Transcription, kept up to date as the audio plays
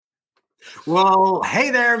Well,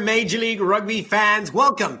 hey there, Major League Rugby fans.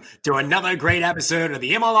 Welcome to another great episode of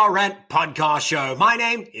the MLR Rant podcast show. My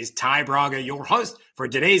name is Ty Braga, your host for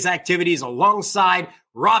today's activities alongside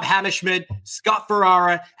Rob Hammerschmidt, Scott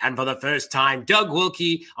Ferrara, and for the first time, Doug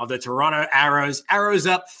Wilkie of the Toronto Arrows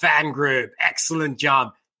Up fan group. Excellent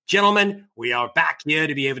job. Gentlemen, we are back here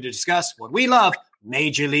to be able to discuss what we love,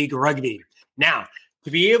 Major League Rugby. Now,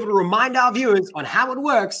 to be able to remind our viewers on how it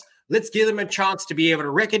works, let's give them a chance to be able to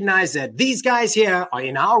recognize that these guys here are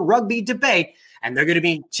in our rugby debate, and they're going to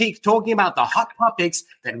be talking about the hot topics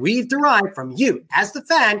that we've derived from you. As the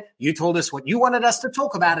fan, you told us what you wanted us to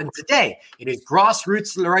talk about, and today it is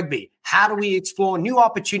grassroots rugby. How do we explore new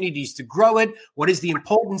opportunities to grow it? What is the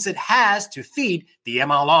importance it has to feed the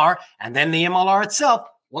MLR, and then the MLR itself?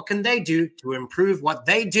 What can they do to improve what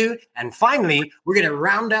they do? And finally, we're going to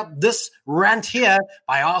round up this rant here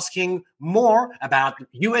by asking more about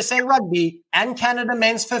USA Rugby and Canada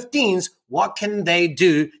Men's 15s. What can they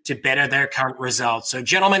do to better their current results? So,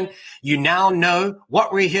 gentlemen, you now know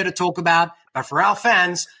what we're here to talk about. But for our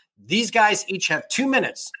fans, these guys each have 2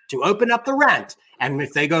 minutes to open up the rant. And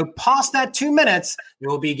if they go past that 2 minutes, they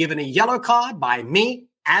will be given a yellow card by me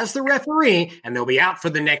as the referee, and they'll be out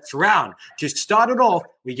for the next round. To start it off,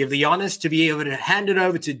 we give the honors to be able to hand it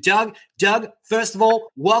over to Doug. Doug, first of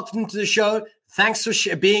all, welcome to the show. Thanks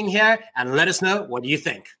for being here, and let us know, what do you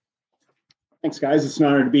think? Thanks, guys. It's an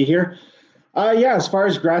honor to be here. As far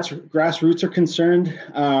as grassroots are concerned,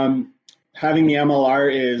 having the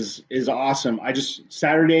MLR is awesome.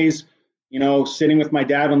 Saturdays, sitting with my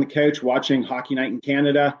dad on the couch watching Hockey Night in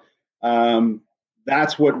Canada,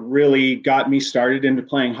 that's what really got me started into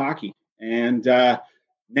playing hockey. And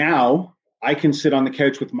now I can sit on the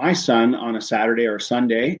couch with my son on a Saturday or a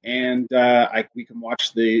Sunday, and we can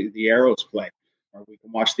watch the Arrows play, or we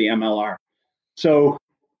can watch the MLR. So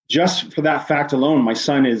just for that fact alone, my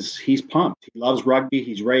son he's pumped. He loves rugby.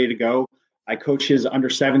 He's ready to go. I coach his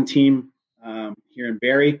under-7 team here in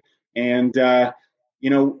Barrie. And,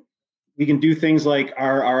 we can do things like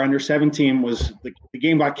our under-7 team was the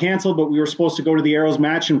game got canceled, but we were supposed to go to the Arrows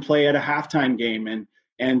match and play at a halftime game.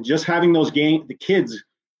 And just having the kids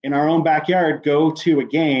in our own backyard go to a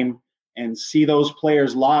game and see those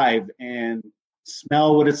players live and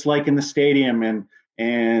smell what it's like in the stadium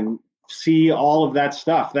and see all of that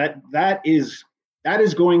stuff, that is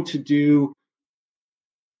going to do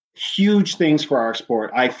huge things for our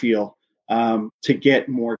sport, I feel, to get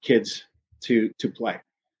more kids to play.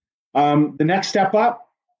 The next step up,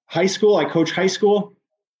 high school. I coach high school.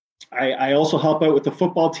 I also help out with the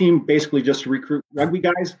football team, basically just to recruit rugby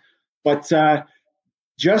guys. But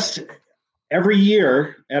just every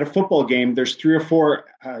year at a football game, there's 3 or 4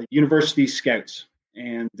 university scouts,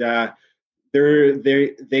 and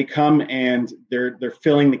they come and they're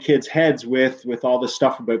filling the kids' heads with all this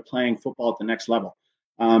stuff about playing football at the next level.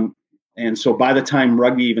 And so by the time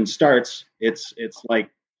rugby even starts, it's like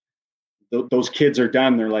those kids are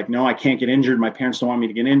done. They're like, no, I can't get injured. My parents don't want me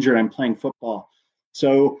to get injured. I'm playing football.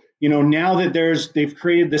 So, now that they've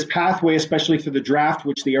created this pathway, especially through the draft,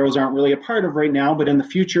 which the Arrows aren't really a part of right now, but in the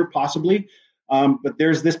future, possibly. But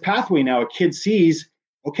there's this pathway now. A kid sees,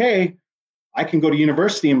 okay, I can go to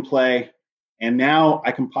university and play, and now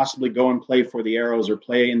I can possibly go and play for the Arrows or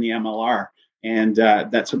play in the MLR. And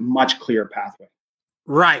that's a much clearer pathway.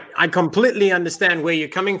 Right. I completely understand where you're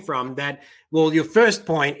coming from. Your first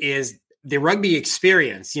point is the rugby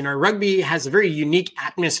experience. Rugby has a very unique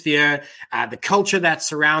atmosphere. The culture that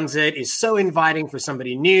surrounds it is so inviting for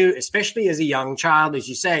somebody new, especially as a young child. As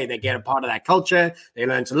you say, they get a part of that culture. They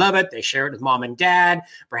learn to love it. They share it with mom and dad.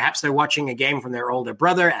 Perhaps they're watching a game from their older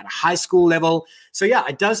brother at a high school level. So yeah,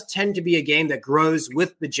 it does tend to be a game that grows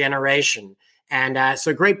with the generation. And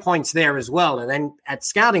so great points there as well. And then at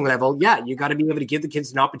scouting level, you got to be able to give the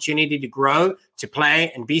kids an opportunity to grow, to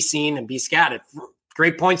play, and be seen and be scouted.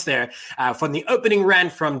 Great points there. From the opening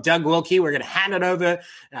rant from Doug Wilkie, we're going to hand it over,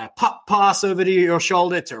 pass over to your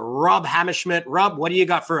shoulder to Rob Hammerschmidt. Rob, what do you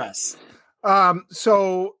got for us?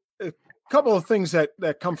 So a couple of things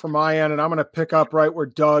that come from my end, and I'm going to pick up right where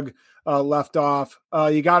Doug left off.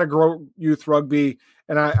 You got to grow youth rugby,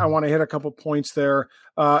 and I want to hit a couple points there.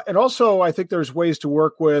 And also, I think there's ways to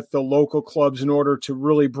work with the local clubs in order to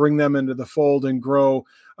really bring them into the fold and grow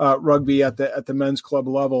rugby at the men's club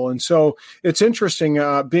level. And so it's interesting,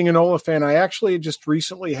 being an Ola fan, I actually just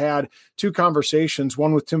recently had 2 conversations,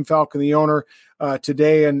 one with Tim Falcon, the owner,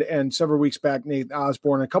 today, and several weeks back, Nate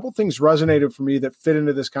Osborne. A couple of things resonated for me that fit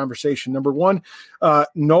into this conversation. Number one,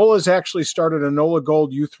 NOLA's actually started a NOLA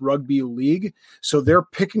Gold Youth Rugby League. So they're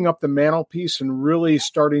picking up the mantelpiece and really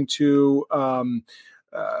starting to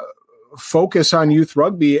focus on youth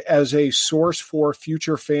rugby as a source for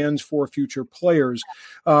future fans, for future players.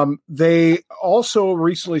 They also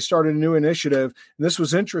recently started a new initiative, and this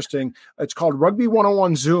was interesting. It's called Rugby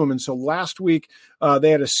 101 Zoom. And so last week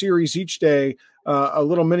they had a series each day, a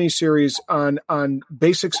little mini series on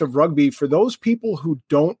basics of rugby for those people who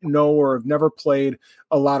don't know or have never played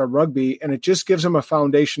a lot of rugby, and it just gives them a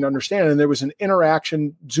foundation to understand. And there was an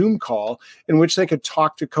interaction Zoom call in which they could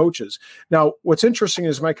talk to coaches. Now, what's interesting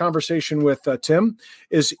is my conversation with Tim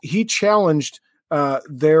is he challenged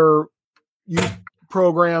their youth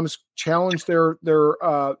programs, challenged their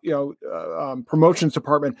promotions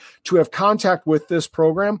department to have contact with this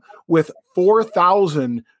program with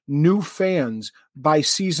 4,000 new fans by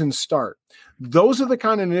season start. Those are the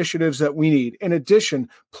kind of initiatives that we need. In addition,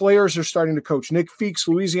 players are starting to coach. Nick Feeks,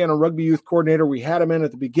 Louisiana Rugby Youth Coordinator, we had him in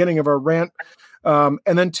at the beginning of our rant. And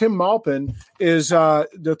then Tim Malpin is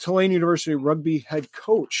the Tulane University Rugby head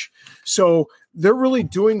coach. So they're really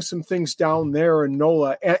doing some things down there in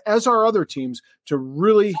NOLA, as are other teams, to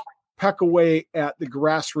really peck away at the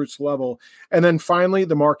grassroots level. And then finally,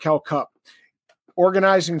 the Markel Cup.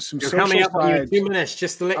 Organizing some You're social coming up sides. on your 2 minutes,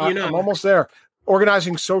 just to let you know. I'm almost there.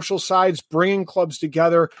 Organizing social sides, bringing clubs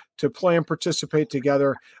together to play and participate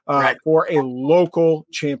together for a local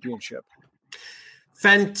championship.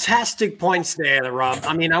 Fantastic points there, Rob.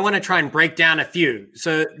 I mean, I want to try and break down a few.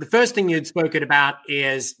 So the first thing you'd spoken about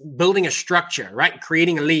is building a structure, right?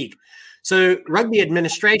 Creating a league. So rugby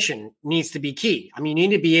administration needs to be key. I mean, you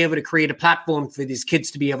need to be able to create a platform for these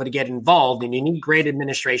kids to be able to get involved, and you need great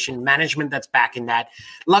administration management that's backing that.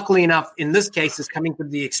 Luckily enough, in this case, is coming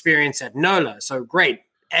from the experience at NOLA. So great.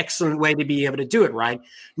 Excellent way to be able to do it, right?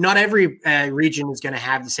 Not every region is going to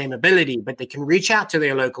have the same ability, but they can reach out to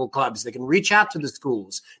their local clubs. They can reach out to the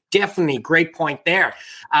schools. Definitely great point there.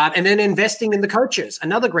 And then investing in the coaches,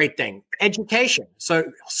 another great thing. Education. So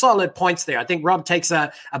solid points there. I think Rob takes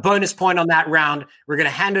a bonus point on that round. We're going to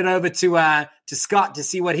hand it over to Scott to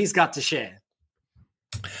see what he's got to share.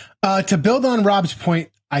 To build on Rob's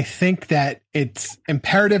point, I think that it's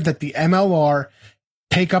imperative that the MLR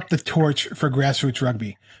take up the torch for grassroots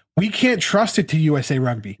rugby. We can't trust it to USA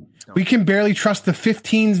Rugby. We can barely trust the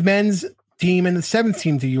 15s men's team and the 7th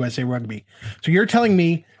team to USA Rugby. So you're telling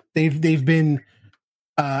me they've been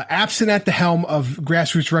absent at the helm of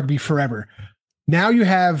grassroots rugby forever. Now you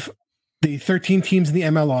have the 13 teams in the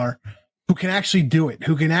MLR who can actually do it,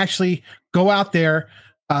 who can actually go out there.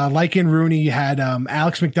 Like in Rooney, you had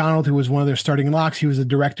Alex McDonald, who was one of their starting locks. He was the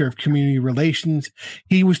director of community relations.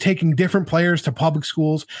 He was taking different players to public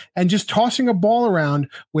schools and just tossing a ball around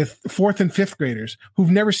with 4th and 5th graders who've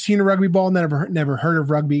never seen a rugby ball, never heard of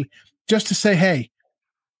rugby, just to say, hey,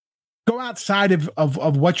 go outside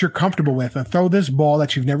of what you're comfortable with and throw this ball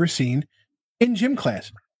that you've never seen in gym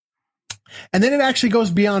class. And then it actually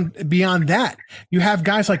goes beyond that. You have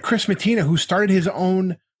guys like Chris Mattina, who started his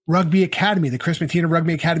own Rugby Academy, the Chris Mattina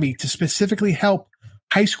Rugby Academy, to specifically help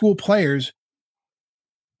high school players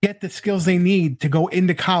get the skills they need to go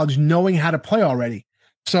into college knowing how to play already.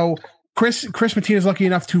 So Chris Mattina is lucky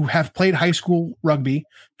enough to have played high school rugby,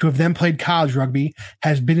 to have then played college rugby,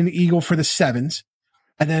 has been an Eagle for the Sevens,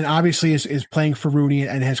 and then obviously is playing for Rooney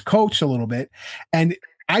and has coached a little bit. And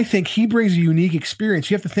I think he brings a unique experience.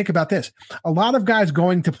 You have to think about this. A lot of guys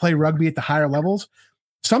going to play rugby at the higher levels,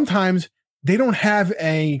 sometimes they don't have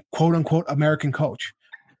a quote unquote American coach.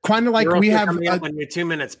 Kind of like we have on your 2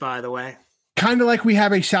 minutes, by the way. Kind of like we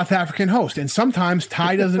have a South African host, and sometimes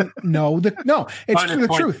Ty doesn't know the. No, it's the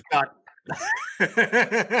truth.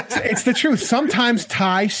 It's the truth. Sometimes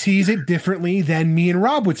Ty sees it differently than me and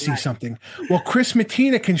Rob would see something. Well, Chris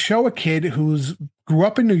Mattina can show a kid who's grew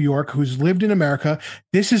up in New York, who's lived in America.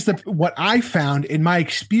 This is what I found in my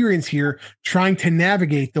experience here, trying to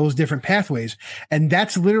navigate those different pathways. And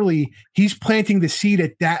that's literally, he's planting the seed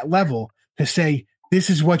at that level to say, this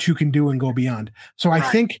is what you can do and go beyond. So I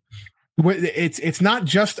think it's not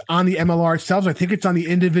just on the MLR itself. I think it's on the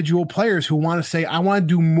individual players who want to say, I want to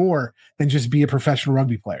do more than just be a professional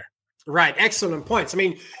rugby player. Right. Excellent points. I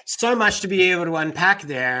mean, so much to be able to unpack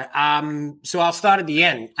there. So I'll start at the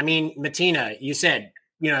end. I mean, Mattina, you said,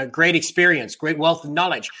 great experience, great wealth of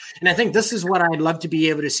knowledge. And I think this is what I'd love to be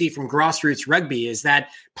able to see from grassroots rugby, is that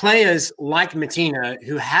players like Mattina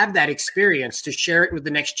who have that experience to share it with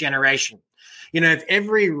the next generation. If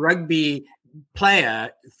every rugby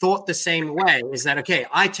player thought the same way, is that, okay,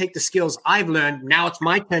 I take the skills I've learned, now it's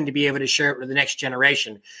my turn to be able to share it with the next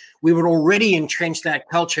generation. We would already entrench that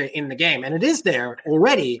culture in the game, and it is there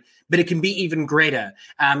already, but it can be even greater.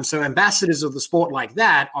 So ambassadors of the sport like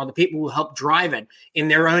that are the people who help drive it in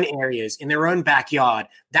their own areas, in their own backyard.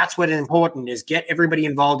 That's what is important, is get everybody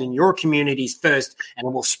involved in your communities first, and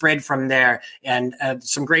it will spread from there. And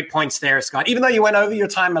some great points there, Scott. Even though you went over your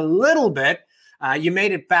time a little bit, you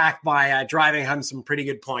made it back by driving home some pretty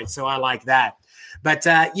good points. So I like that. But,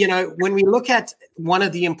 when we look at one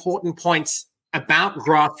of the important points about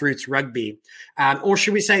grassroots rugby, or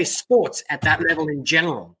should we say sports at that level in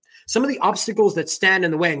general, some of the obstacles that stand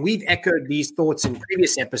in the way, and we've echoed these thoughts in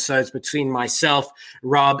previous episodes between myself,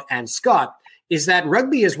 Rob, and Scott, is that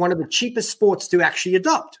rugby is one of the cheapest sports to actually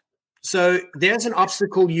adopt. So there's an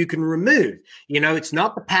obstacle you can remove. It's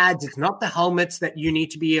not the pads, it's not the helmets that you need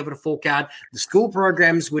to be able to fork out. The school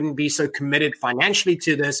programs wouldn't be so committed financially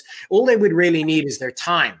to this. All they would really need is their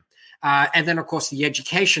time. And then, of course, the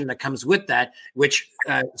education that comes with that, which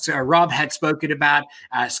Rob had spoken about,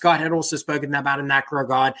 Scott had also spoken about in that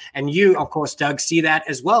regard. And you, of course, Doug, see that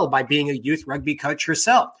as well by being a youth rugby coach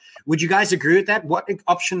yourself. Would you guys agree with that? What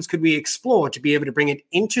options could we explore to be able to bring it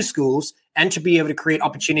into schools and to be able to create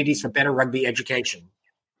opportunities for better rugby education?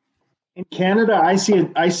 In Canada, I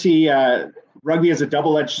see rugby as a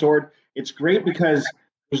double-edged sword. It's great because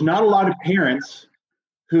there's not a lot of parents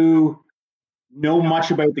who know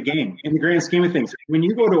much about the game in the grand scheme of things. When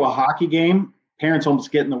you go to a hockey game, parents almost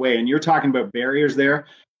get in the way. And you're talking about barriers there.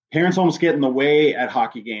 Parents almost get in the way at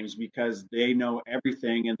hockey games because they know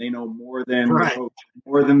everything and they know more than the coach,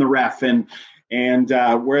 more than the ref. And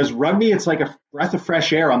whereas rugby, it's like a breath of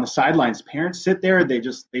fresh air on the sidelines. Parents sit there, they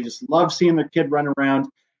just love seeing their kid run around.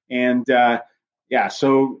 And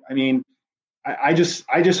so I mean, I just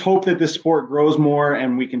hope that this sport grows more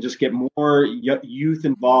and we can just get more youth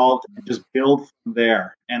involved and just build from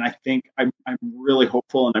there. And I think I'm really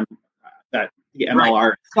hopeful that the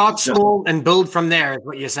MLR start small and build from there is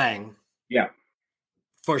what you're saying. Yeah,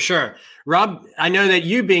 for sure. Rob, I know that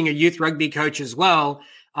you being a youth rugby coach as well,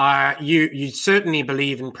 you certainly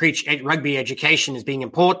believe and preach rugby education as being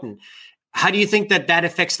important. How do you think that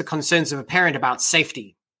affects the concerns of a parent about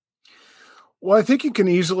safety? Well, I think you can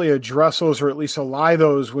easily address those, or at least allay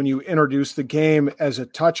those, when you introduce the game as a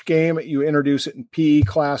touch game. You introduce it in PE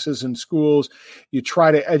classes in schools. You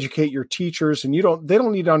try to educate your teachers, and they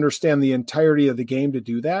don't need to understand the entirety of the game to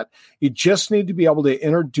do that. You just need to be able to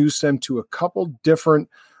introduce them to a couple different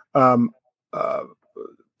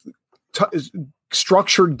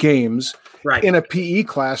structured games in a PE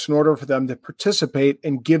class in order for them to participate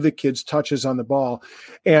and give the kids touches on the ball.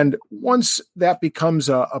 And once that becomes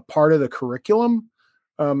a part of the curriculum,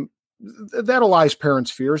 that allies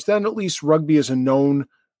parents' fears. Then at least rugby is a known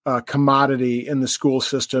commodity in the school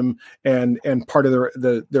system and part of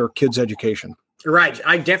their kids' education. Right.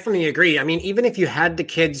 I definitely agree. I mean, even if you had the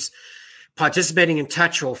kids participating in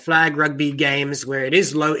touch or flag rugby games where it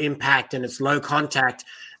is low impact and it's low contact,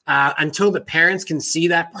 until the parents can see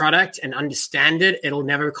that product and understand it, it'll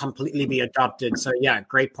never completely be adopted. So, yeah,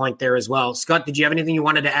 great point there as well. Scott, did you have anything you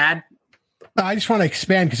wanted to add? I just want to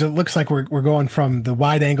expand because it looks like we're going from the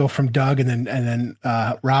wide angle from Doug and then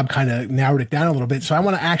Rob kind of narrowed it down a little bit. So I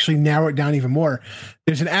want to actually narrow it down even more.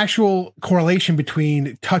 There's an actual correlation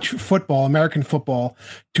between touch football, American football,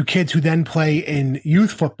 to kids who then play in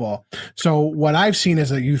youth football. So what I've seen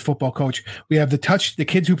as a youth football coach, we have the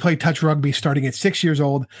kids who play touch rugby starting at 6 years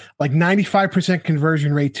old, like 95%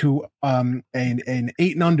 conversion rate to an 8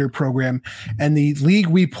 and under program. And the league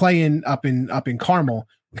we play in up in Carmel,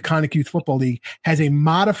 the Conic Youth Football League, has a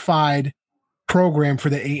modified program for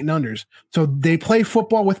the 8 and unders. So they play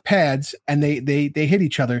football with pads and they hit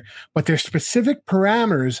each other, but there's specific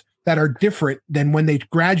parameters that are different than when they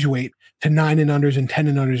graduate to 9 and unders and 10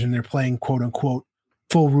 and unders and they're playing quote unquote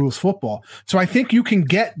full rules football. So I think you can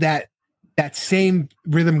get that same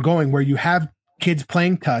rhythm going where you have kids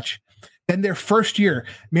playing touch. Then their first year,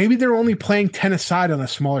 maybe they're only playing 10 aside on a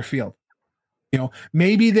smaller field. You know,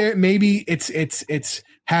 maybe it's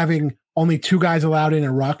having only 2 guys allowed in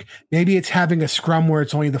a ruck. Maybe it's having a scrum where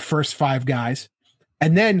it's only the first 5 guys.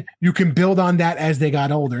 And then you can build on that as they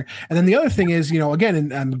got older. And then the other thing is, you know, again,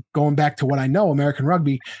 and I'm going back to what I know, American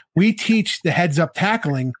rugby, we teach the heads up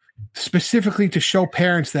tackling specifically to show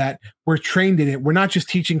parents that we're trained in it. We're not just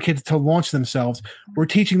teaching kids to launch themselves. We're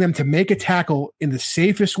teaching them to make a tackle in the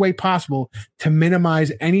safest way possible to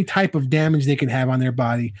minimize any type of damage they can have on their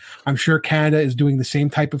body. I'm sure Canada is doing the same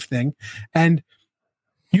type of thing. And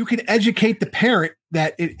you can educate the parent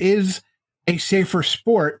that it is a safer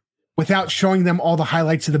sport without showing them all the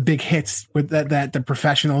highlights of the big hits with that the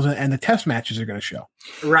professionals and the test matches are going to show.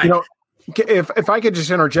 Right. You know, if I could just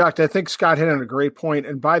interject, I think Scott hit on a great point.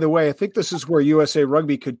 And by the way, I think this is where USA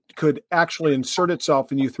Rugby could actually insert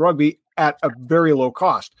itself in youth rugby at a very low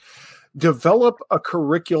cost. Develop a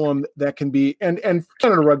curriculum that can be, and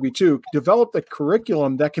Canada Rugby too, develop the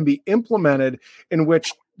curriculum that can be implemented in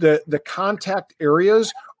which the contact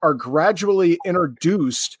areas are gradually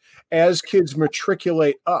introduced as kids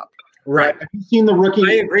matriculate up. Right. Have you seen the rookie?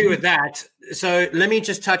 I agree with that. So let me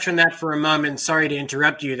just touch on that for a moment. Sorry to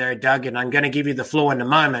interrupt you there, Doug, and I'm going to give you the floor in a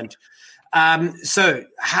moment.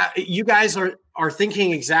 You guys are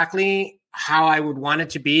thinking exactly how I would want it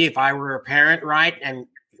to be if I were a parent, right? And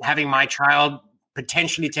having my child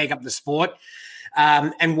potentially take up the sport.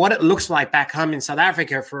 And what it looks like back home in South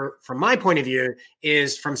Africa, from my point of view,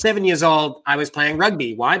 is from 7 years old, I was playing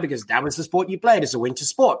rugby. Why? Because that was the sport you played as a winter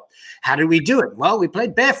sport. How did we do it? Well, we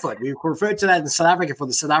played barefoot. We referred to that in South Africa for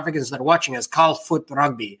the South Africans that are watching as kalfoot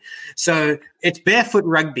rugby. So it's barefoot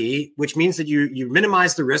rugby, which means that you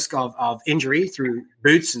minimize the risk of injury through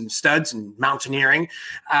boots and studs and mountaineering.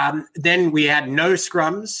 Then we had no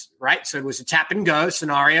scrums, right? So it was a tap and go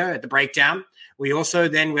scenario at the breakdown. We also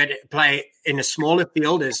then would play in a smaller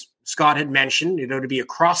field, as Scott had mentioned, to be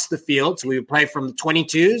across the field. So we would play from the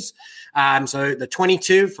 22s. So the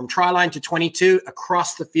 22 from try line to 22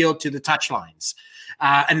 across the field to the touch lines.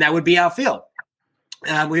 And that would be our field.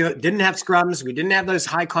 We didn't have scrums. We didn't have those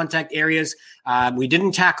high contact areas. We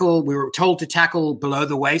didn't tackle. We were told to tackle below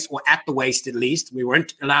the waist or at the waist at least. We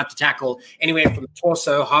weren't allowed to tackle anywhere from the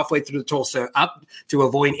torso, halfway through the torso up to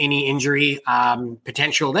avoid any injury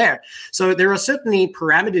potential there. So there are certainly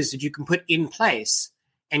parameters that you can put in place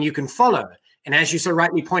and you can follow. And as you so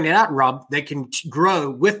rightly pointed out, Rob, they can grow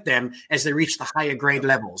with them as they reach the higher grade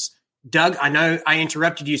levels. Doug, I know I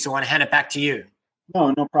interrupted you, so I want to hand it back to you.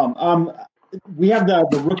 No problem. We have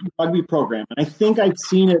the rookie rugby program, and I think I've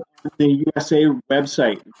seen it on the USA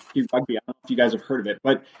website. Rugby. I don't know if you guys have heard of it,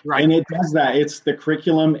 but right. And it does that. It's the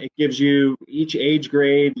curriculum. It gives you each age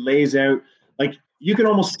grade, lays out like you can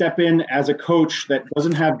almost step in as a coach that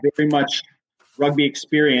doesn't have very much rugby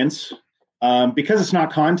experience because it's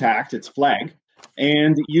not contact, it's flag,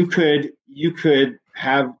 and you could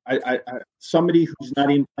have somebody who's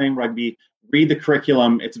not even playing rugby. Read the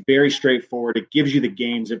curriculum. It's very straightforward. It gives you the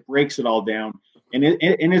games. It breaks it all down, and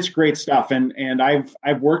it's great stuff. And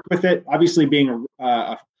I've worked with it. Obviously, being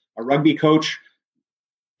a rugby coach,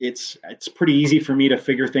 it's pretty easy for me to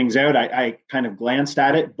figure things out. I kind of glanced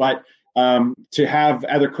at it, but to have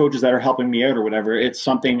other coaches that are helping me out or whatever, it's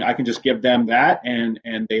something I can just give them that, and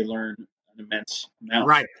they learn an immense amount.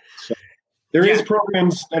 Right. So there is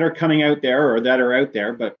programs that are coming out there or that are out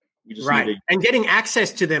there, but. Right. And getting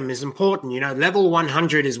access to them is important. Level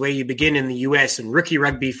 100 is where you begin in the US and rookie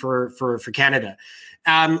rugby for Canada.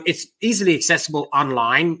 It's easily accessible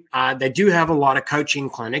online. They do have a lot of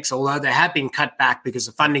coaching clinics, although they have been cut back because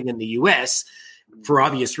of funding in the US for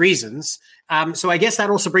obvious reasons. So I guess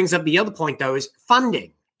that also brings up the other point, though, is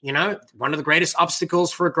funding. One of the greatest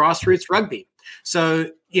obstacles for grassroots rugby. So,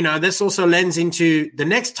 this also lends into the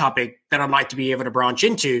next topic that I'd like to be able to branch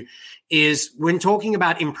into is when talking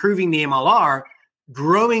about improving the MLR,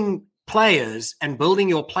 growing players and building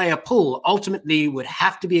your player pool ultimately would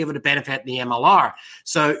have to be able to benefit the MLR.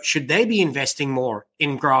 So should they be investing more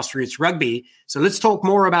in grassroots rugby? So let's talk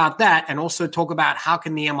more about that and also talk about how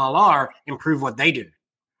can the MLR improve what they do.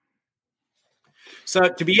 So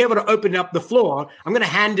to be able to open up the floor, I'm going to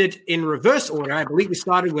hand it in reverse order. I believe we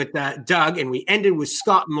started with Doug and we ended with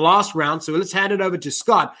Scott in the last round. So let's hand it over to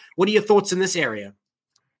Scott. What are your thoughts in this area?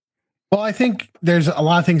 Well, I think there's a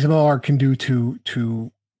lot of things MLR can do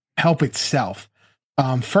to help itself.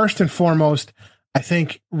 First and foremost, I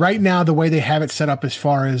think right now the way they have it set up as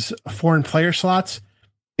far as foreign player slots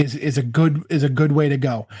is a good way to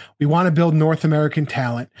go. We want to build North American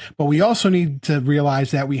talent, but we also need to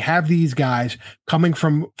realize that we have these guys coming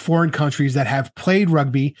from foreign countries that have played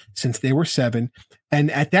rugby since they were 7. And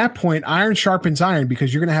at that point, iron sharpens iron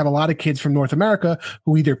because you're going to have a lot of kids from North America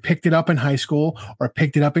who either picked it up in high school or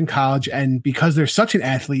picked it up in college. And because they're such an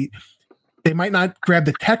athlete, they might not grab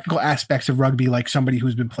the technical aspects of rugby like somebody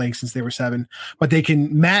who's been playing since they were 7, but they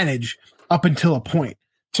can manage up until a point.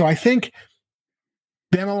 So I think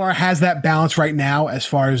the MLR has that balance right now as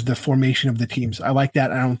far as the formation of the teams. I like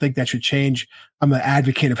that. I don't think that should change. I'm an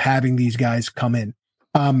advocate of having these guys come in.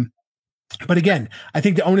 But again, I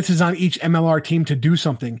think the onus is on each MLR team to do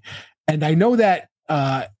something. And I know that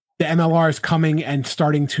the MLR is coming and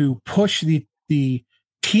starting to push the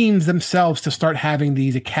teams themselves to start having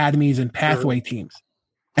these academies and pathway teams.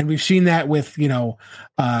 And we've seen that with, Rugby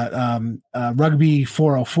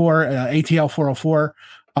 404, ATL 404.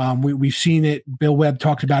 We've seen it. Bill Webb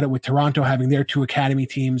talked about it with Toronto having their 2 academy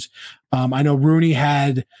teams. I know Rooney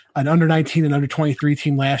had an under 19 and under 23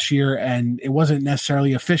 team last year, and it wasn't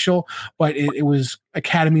necessarily official, but it was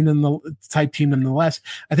academy type team nonetheless.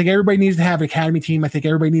 I think everybody needs to have an academy team. I think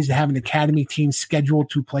everybody needs to have an academy team scheduled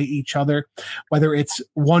to play each other, whether it's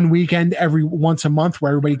one weekend once a month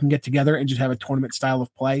where everybody can get together and just have a tournament style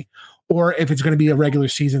of play, or if it's going to be a regular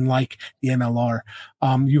season like the MLR.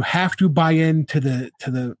 You have to buy into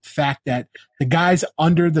the fact that the guys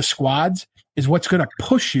under the squads is what's going to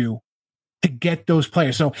push you to get those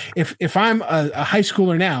players. So if I'm a high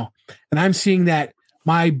schooler now and I'm seeing that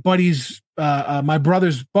my brother's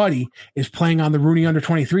buddy is playing on the Rooney under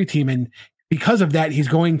 23 team, and because of that, he's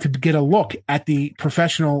going to get a look at the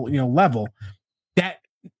professional, level, that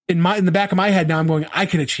in the back of my head now, I'm going, I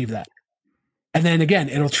can achieve that. And then again,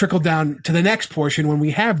 it'll trickle down to the next portion when we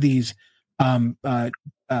have these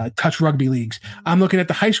touch rugby leagues. I'm looking at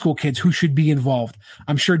the high school kids who should be involved.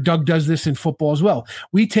 I'm sure Doug does this in football as well.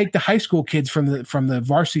 We take the high school kids from the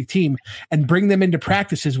varsity team and bring them into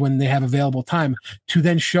practices when they have available time to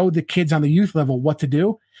then show the kids on the youth level what to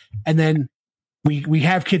do. And then we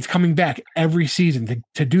have kids coming back every season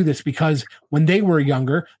to do this, because when they were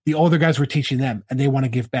younger, the older guys were teaching them and they want to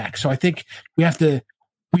give back. So I think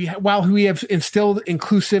while we have instilled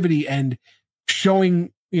inclusivity and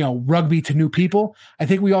showing rugby to new people, I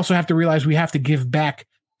think we also have to realize we have to give back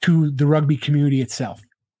to the rugby community itself.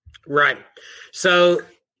 Right. So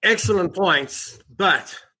excellent points,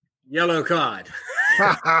 but yellow card.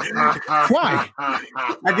 Why?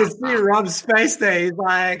 I can see Rob's face there. He's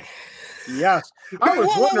like, yes. I was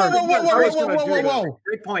Whoa.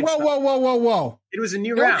 Great points. Whoa. It was a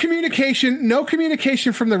new No round.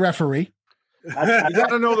 communication from the referee. You got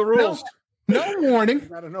to know the rules. No warning. You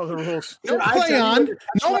got to know the rules. No play on.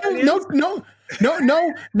 No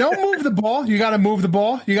move the ball. You got to move the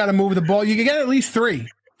ball. You can get at least 3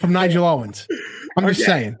 from Nigel Owens. I'm just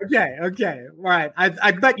saying. Okay. All right.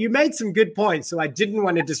 But you made some good points, so I didn't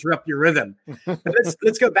want to disrupt your rhythm. But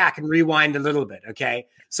let's go back and rewind a little bit, okay?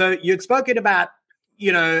 So you'd spoken about,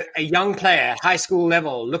 a young player, high school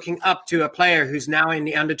level, looking up to a player who's now in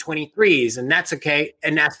the under 23s, and that's okay,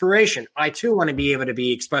 an aspiration. I too want to be able to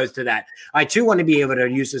be exposed to that. I too want to be able to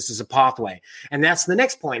use this as a pathway. And that's the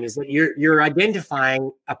next point, is that you're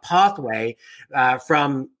identifying a pathway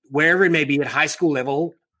from wherever it may be at high school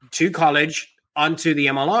level to college onto the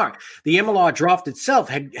MLR. The MLR draft itself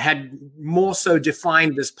had more so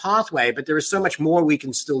defined this pathway, but there is so much more we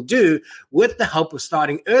can still do with the help of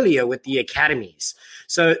starting earlier with the academies.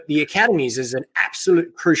 So the academies is an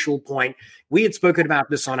absolute crucial point. We had spoken about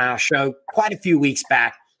this on our show quite a few weeks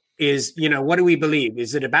back, is, what do we believe?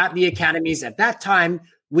 Is it about the academies? At that time,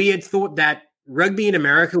 we had thought that rugby in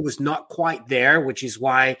America was not quite there, which is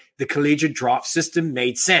why the collegiate draft system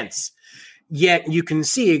made sense. Yet you can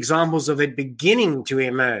see examples of it beginning to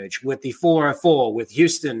emerge with the 404, with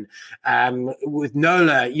Houston, with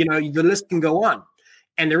NOLA, the list can go on.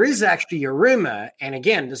 And there is actually a rumor, and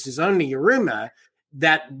again, this is only a rumor,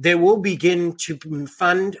 that they will begin to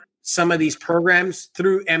fund some of these programs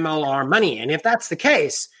through MLR money. And if that's the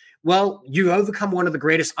case, well, you overcome one of the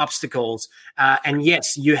greatest obstacles. And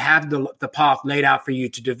yes, you have the path laid out for you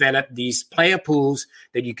to develop these player pools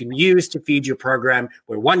that you can use to feed your program,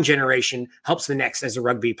 where one generation helps the next as a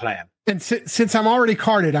rugby player. And since I'm already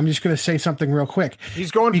carded, I'm just going to say something real quick.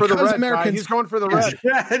 He's going for the red. He's going for the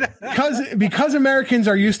red. Because Americans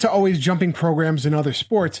are used to always jumping programs in other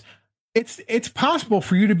sports, it's possible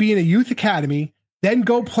for you to be in a youth academy, then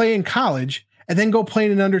go play in college, and then go play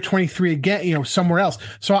in an under 23 again, somewhere else.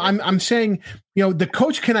 So I'm saying, the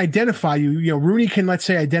coach can identify you. Rooney can, let's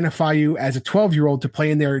say, identify you as a 12-year-old to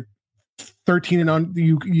play in their 13 and on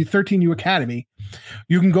 13U academy.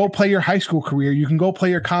 You can go play your high school career. You can go play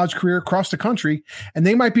your college career across the country, and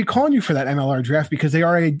they might be calling you for that MLR draft because they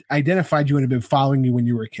already identified you and have been following you when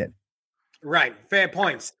you were a kid. Right. Fair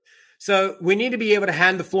points. So we need to be able to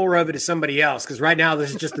hand the floor over to somebody else, because right now this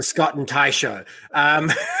is just the Scott and Ty show.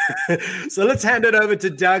 So let's hand it over to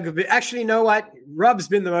Doug. Actually, you know what? Rob's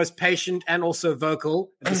been the most patient and also vocal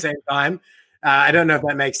at the same time. I don't know if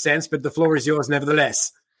that makes sense, but the floor is yours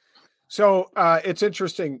nevertheless. So it's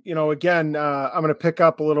interesting. Again, I'm going to pick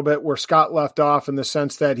up a little bit where Scott left off, in the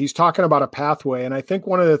sense that he's talking about a pathway. And I think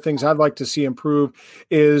one of the things I'd like to see improve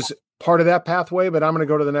is part of that pathway, but I'm going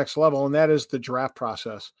to go to the next level, and that is the draft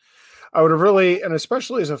process. I would have really, and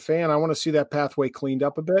especially as a fan, I want to see that pathway cleaned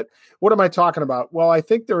up a bit. What am I talking about? Well, I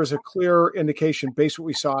think there is a clear indication, based on what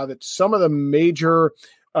we saw, that some of the major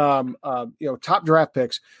top draft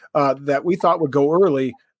picks that we thought would go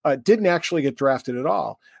early didn't actually get drafted at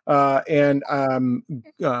all. And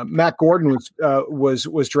Matt Gordon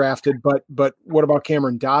was drafted, but what about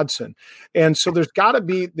Cameron Dodson? And so they've got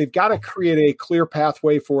to create a clear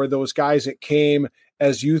pathway for those guys that came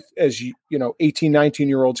as 18,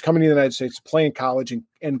 19-year-olds coming to the United States, playing college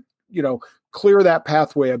and clear that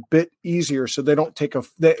pathway a bit easier so they don't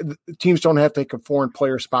teams don't have to take a foreign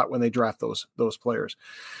player spot when they draft those players.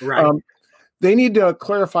 Right. They need to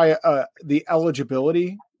clarify the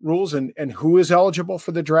eligibility rules and who is eligible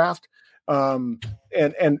for the draft. And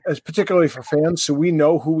as particularly for fans, so we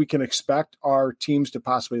know who we can expect our teams to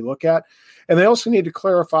possibly look at. And they also need to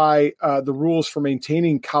clarify the rules for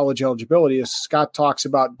maintaining college eligibility. As Scott talks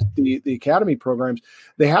about the academy programs,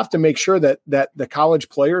 they have to make sure that the college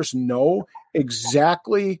players know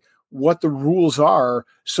exactly what the rules are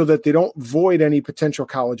so that they don't void any potential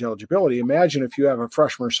college eligibility. Imagine if you have a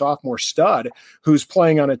freshman or sophomore stud who's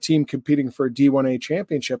playing on a team competing for a D1A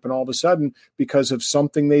championship, and all of a sudden, because of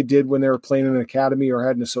something they did when they were playing in an academy or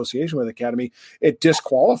had an association with an academy, it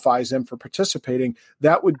disqualifies them for participating.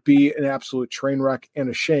 That would be an absolute train wreck and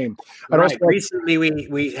a shame. Right. Recently,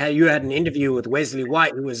 you had an interview with Wesley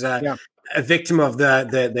White, who was a victim of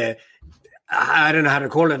the I don't know how to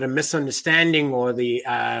call it, a misunderstanding or the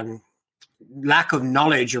lack of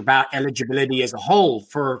knowledge about eligibility as a whole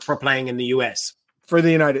for playing in the U.S.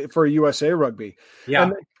 for USA Rugby. Yeah.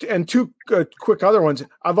 And two quick other ones.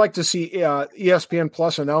 I'd like to see ESPN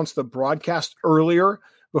Plus announce the broadcast earlier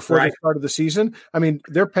before the start of the season. I mean,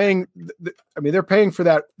 they're paying for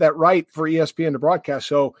that right for ESPN to broadcast.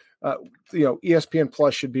 So, ESPN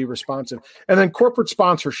Plus should be responsive. And then corporate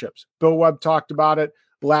sponsorships. Bill Webb talked about it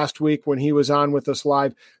last week when he was on with us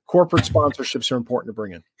live. Corporate sponsorships are important to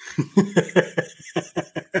bring in.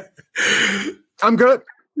 I'm good.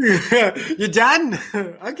 You're done?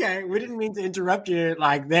 Okay. We didn't mean to interrupt you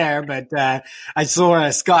like there, but I saw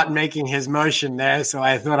Scott making his motion there, so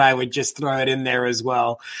I thought I would just throw it in there as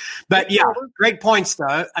well. But yeah, great points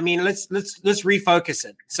though. I mean, let's refocus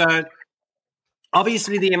it. So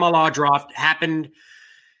obviously the MLR draft happened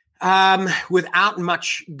without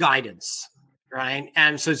much guidance. Right.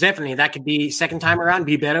 And so definitely that could be second time around,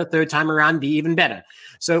 be better, third time around, be even better.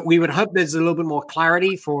 So we would hope there's a little bit more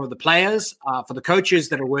clarity for the players, for the coaches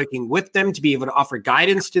that are working with them to be able to offer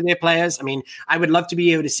guidance to their players. I mean, I would love to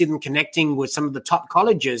be able to see them connecting with some of the top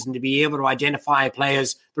colleges and to be able to identify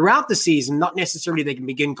players throughout the season. Not necessarily they can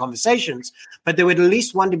begin conversations, but they would at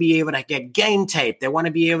least want to be able to get game tape. They want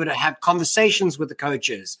to be able to have conversations with the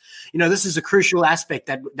coaches. This is a crucial aspect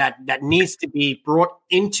that needs to be brought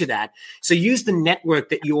into that. So use the network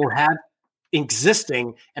that you all have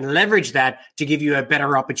existing and leverage that to give you a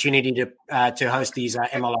better opportunity to host these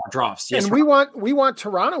MLR drafts. Yes, and we want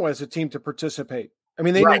Toronto as a team to participate. I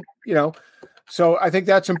mean, they need, so I think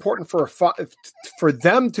that's important for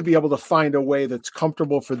them to be able to find a way that's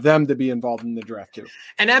comfortable for them to be involved in the draft too.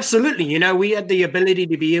 And absolutely, we had the ability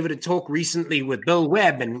to be able to talk recently with Bill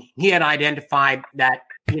Webb, and he had identified that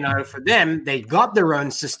for them, they got their own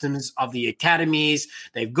systems of the academies.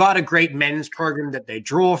 They've got a great men's program that they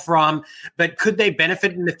draw from. But could they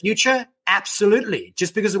benefit in the future? Absolutely.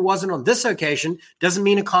 Just because it wasn't on this occasion doesn't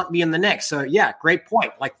mean it can't be in the next. So, yeah, great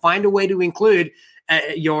point. Like, find a way to include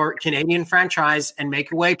your Canadian franchise and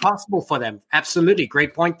make a way possible for them. Absolutely.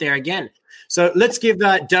 Great point there again. So let's give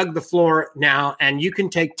Doug the floor now, and you can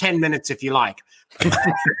take 10 minutes if you like.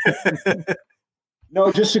 No,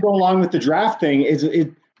 just to go along with the draft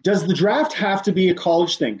thing, does the draft have to be a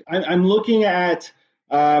college thing? I'm looking at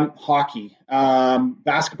hockey,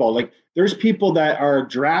 basketball. Like, there's people that are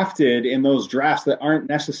drafted in those drafts that aren't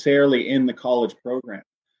necessarily in the college program.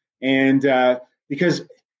 And because,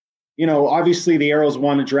 obviously the Arrows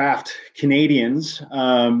want to draft Canadians,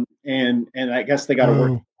 and I guess they got to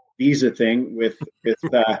work visa thing with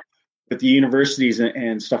the universities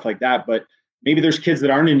and stuff like that. But maybe there's kids that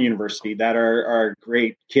aren't in university that are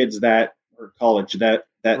great kids or college that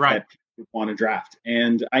want to draft.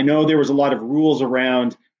 And I know there was a lot of rules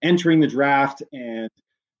around entering the draft, and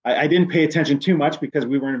I didn't pay attention too much because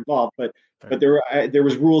we weren't involved, but there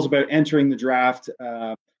was rules about entering the draft,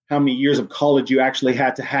 how many years of college you actually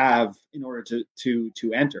had to have in order to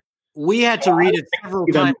enter. We had to read it several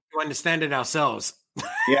times to understand it ourselves.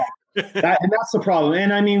 Yeah. And that's the problem.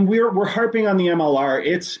 And I mean, we're harping on the MLR.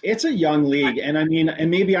 It's a young league, and I mean, and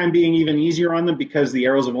maybe I'm being even easier on them because the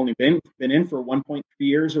Arrows have only been in for 1.3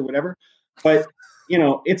 years or whatever. But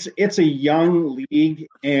it's a young league,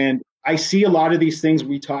 and I see a lot of these things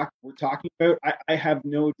we're talking about.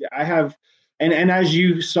 And as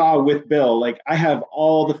you saw with Bill, like, I have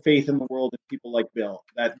all the faith in the world in people like Bill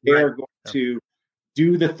that they are going to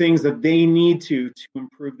do the things that they need to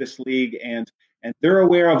improve this league, and they're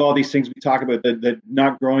aware of all these things we talk about, the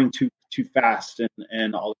not growing too fast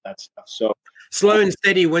and all of that stuff. So slow and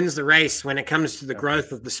steady wins the race when it comes to the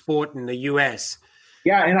growth of the sport in the US.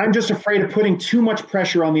 Yeah, and I'm just afraid of putting too much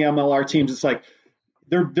pressure on the MLR teams. It's like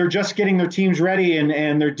they're just getting their teams ready and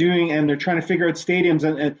they're trying to figure out stadiums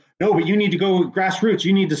and no, but you need to go grassroots.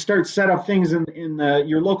 You need to set up things in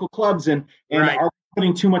your local clubs and right. Are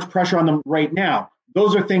putting too much pressure on them right now.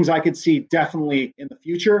 Those are things I could see definitely in the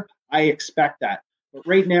future. I expect that, but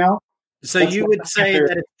right now. So you would say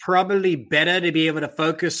that it's probably better to be able to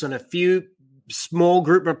focus on a few small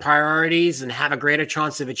group of priorities and have a greater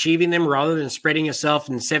chance of achieving them rather than spreading yourself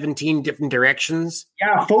in 17 different directions?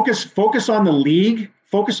 Yeah, focus on the league,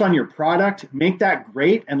 focus on your product, make that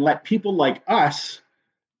great, and let people like us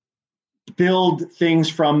build things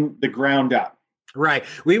from the ground up. Right.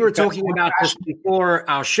 We were talking about this before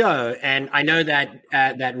our show, and I know that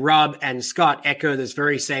that Rob and Scott echo this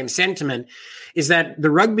very same sentiment, is that the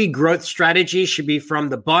rugby growth strategy should be from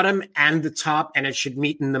the bottom and the top, and it should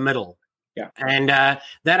meet in the middle. Yeah. And that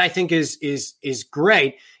I think is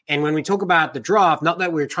great. And when we talk about the draft, not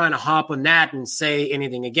that we're trying to harp on that and say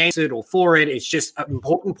anything against it or for it. It's just an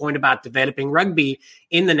important point about developing rugby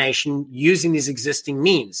in the nation using these existing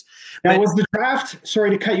means. Now, was the draft, sorry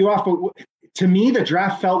to cut you off, but to me, the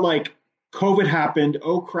draft felt like COVID happened.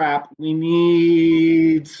 Oh, crap. We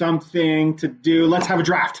need something to do. Let's have a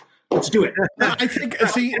draft. Let's do it. I think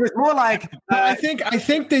it was more like I think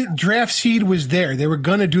the draft seed was there. They were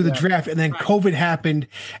going to do the draft, and then COVID happened,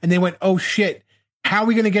 and they went, "Oh shit, how are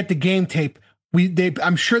we going to get the game tape?"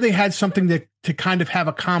 I'm sure they had something to kind of have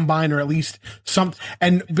a combine or at least some,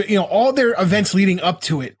 and all their events leading up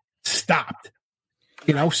to it stopped.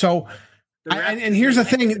 So and here's the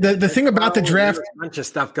thing: the thing about the draft, a bunch of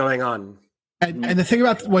stuff going on, and the thing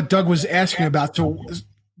about what Doug was asking about. So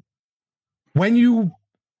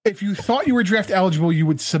if you thought you were draft eligible, you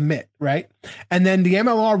would submit, right? And then the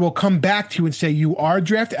MLR will come back to you and say you are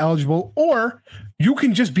draft eligible, or you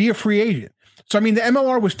can just be a free agent. So, I mean, the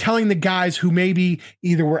MLR was telling the guys who maybe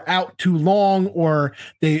either were out too long or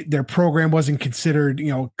their program wasn't considered,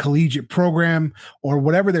 collegiate program or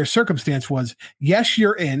whatever their circumstance was. Yes,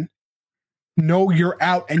 you're in. No, you're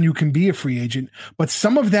out and you can be a free agent. But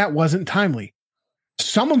some of that wasn't timely.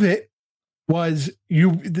 Some of it was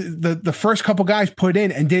the first couple guys put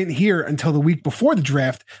in and didn't hear until the week before the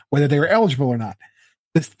draft whether they were eligible or not.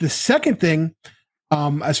 The second thing,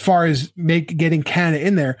 as far as getting Canada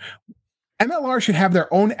in there, MLR should have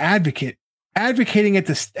their own advocating at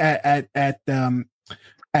the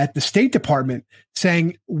State Department,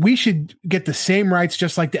 saying we should get the same rights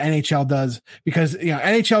just like the NHL does, because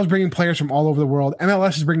NHL is bringing players from all over the world,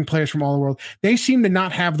 MLS is bringing players from all over the world. They seem to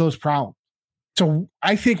not have those problems. So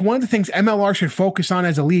I think one of the things MLR should focus on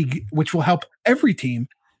as a league, which will help every team,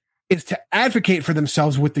 is to advocate for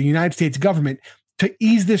themselves with the United States government to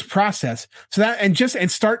ease this process. So that and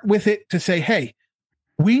start with it to say, hey,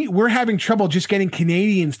 we're having trouble just getting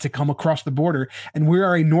Canadians to come across the border, and we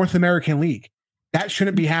are a North American league. That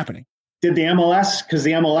shouldn't be happening. Did the MLS, because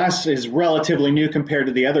the MLS is relatively new compared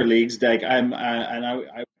to the other leagues. Like I'm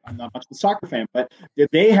not much of a soccer fan, but did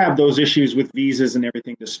they have those issues with visas and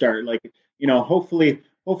everything to start? Like, hopefully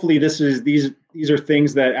these are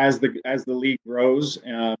things that as the league grows,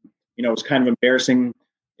 it's kind of embarrassing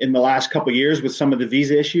in the last couple of years with some of the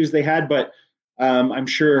visa issues they had, but I'm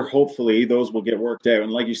sure hopefully those will get worked out.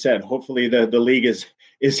 And like you said, hopefully the league is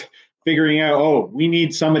figuring out, we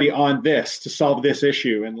need somebody on this to solve this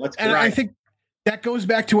issue. And I think that goes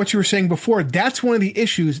back to what you were saying before. That's one of the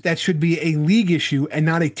issues that should be a league issue and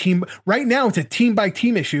not a team. Right now, it's a team by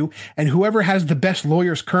team issue, and whoever has the best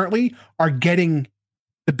lawyers currently are getting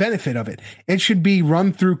the benefit of it. It should be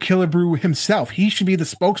run through Killebrew himself. He should be the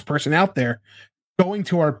spokesperson out there going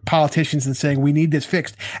to our politicians and saying, we need this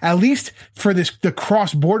fixed, at least for the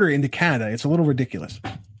cross border into Canada. It's a little ridiculous.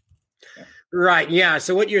 Right. Yeah.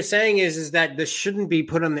 So what you're saying is that this shouldn't be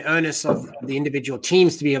put on the onus of the individual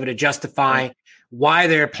teams to be able to justify why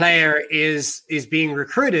their player is being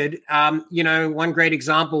recruited. One great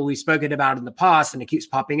example we've spoken about in the past, and it keeps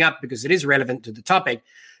popping up because it is relevant to the topic.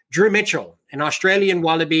 Drew Mitchell, an Australian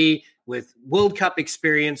Wallaby with World Cup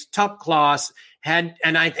experience, top class,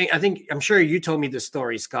 I'm sure you told me this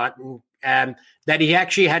story, Scott, that he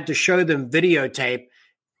actually had to show them videotape.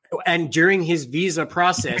 And during his visa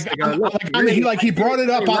process, he brought it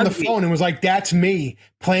up on the phone and was like, "That's me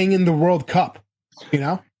playing in the World Cup,"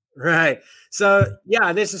 Right. So,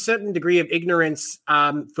 yeah, there's a certain degree of ignorance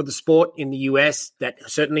for the sport in the US that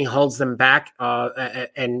certainly holds them back.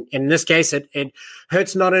 And in this case, it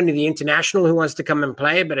hurts not only the international who wants to come and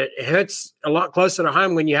play, but it hurts a lot closer to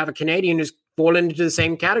home when you have a Canadian who's fallen into the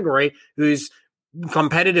same category, who's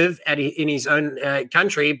competitive in his own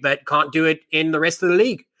country, but can't do it in the rest of the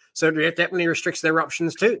league. So it definitely restricts their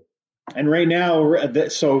options too. And right now,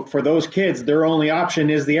 so for those kids, their only option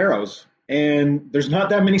is the Arrows. And there's not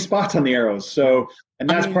that many spots on the Arrows. So, and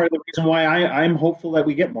that's part of the reason why I'm hopeful that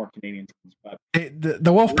we get more Canadian teams. But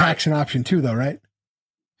the Wolfpack's an option too, though, right?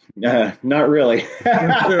 Not really.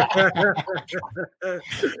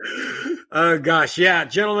 Oh, gosh. Yeah,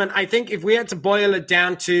 gentlemen, I think if we had to boil it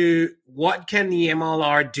down to what can the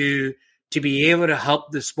MLR do to be able to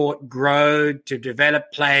help the sport grow, to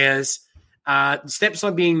develop players, steps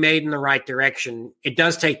are being made in the right direction. It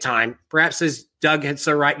does take time. Perhaps, as Doug had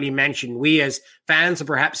so rightly mentioned, we as fans are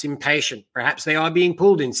perhaps impatient. Perhaps they are being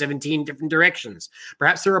pulled in 17 different directions.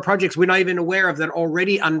 Perhaps there are projects we're not even aware of that are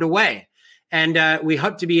already underway. And we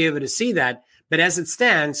hope to be able to see that. But as it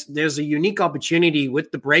stands, there's a unique opportunity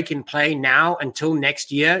with the break in play now until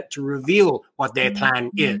next year to reveal what their plan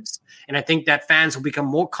is. And I think that fans will become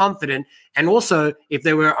more confident. And also, if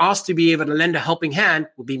they were asked to be able to lend a helping hand,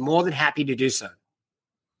 would be more than happy to do so.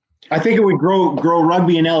 I think it would grow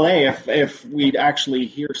rugby in LA if we'd actually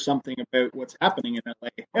hear something about what's happening in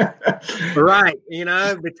LA. Right. You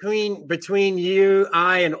know, between you,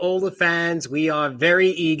 I, and all the fans, we are very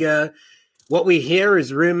eager. What we hear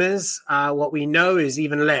is rumors. What we know is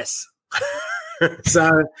even less.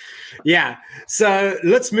 So, yeah. So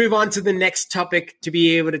let's move on to the next topic to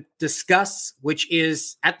be able to discuss, which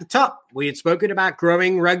is at the top. We had spoken about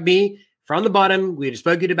growing rugby from the bottom. We had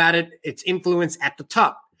spoken about its influence at the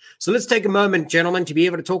top. So let's take a moment, gentlemen, to be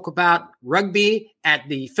able to talk about rugby at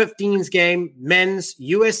the 15s game, men's,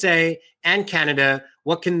 USA, and Canada.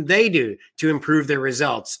 What can they do to improve their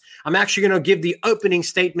results? I'm actually going to give the opening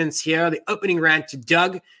statements here, the opening rant to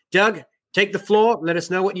Doug. Doug, take the floor. Let us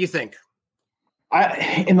know what you think.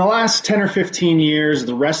 In the last 10 or 15 years,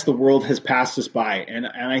 the rest of the world has passed us by. And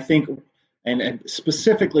I think, and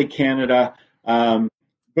specifically Canada,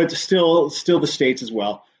 but still the States as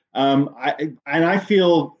well. I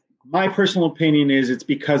feel, my personal opinion is it's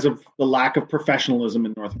because of the lack of professionalism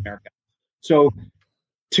in North America. So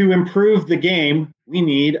to improve the game, we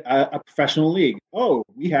need a professional league. Oh,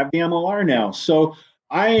 we have the MLR now. So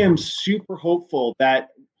I am super hopeful that,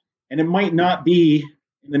 and it might not be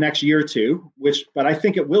in the next year or two, but I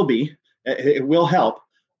think it will be. It will help.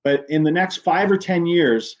 But in the next 5 or 10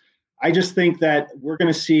 years, I just think that we're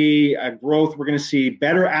going to see a growth. We're going to see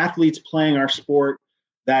better athletes playing our sport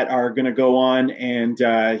that are going to go on and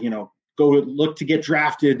go look to get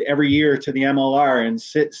drafted every year to the MLR and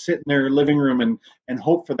sit in their living room and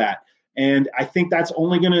hope for that. And I think that's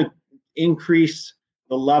only going to increase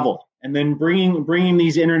the level. And then bringing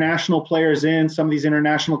these international players in, some of these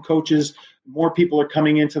international coaches, more people are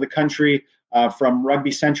coming into the country from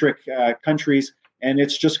rugby-centric countries, and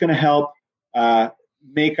it's just going to help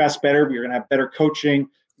make us better. We're going to have better coaching.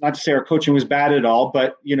 Not to say our coaching was bad at all,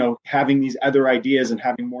 but having these other ideas and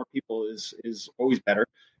having more people is always better.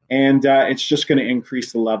 And it's just going to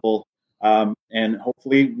increase the level. And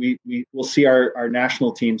hopefully we will see our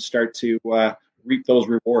national team start to reap those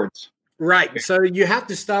rewards. Right. So you have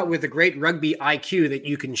to start with a great rugby IQ that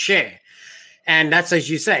you can share. And that's, as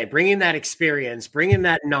you say, bring in that experience, bring in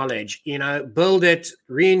that knowledge, build it,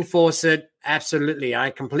 reinforce it. Absolutely.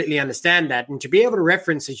 I completely understand that. And to be able to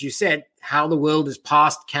reference, as you said, how the world has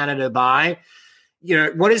passed Canada by,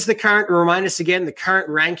 what is remind us again, the current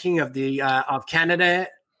ranking of of Canada?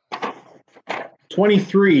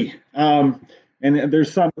 23. And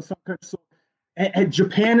there's some and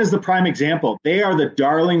Japan is the prime example. They are the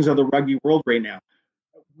darlings of the rugby world right now.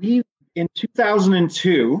 We, in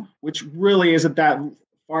 2002, which really isn't that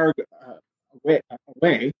far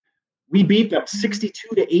away, we beat them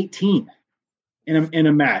 62-18 in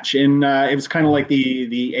a match. And it was kind of like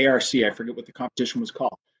the ARC. I forget what the competition was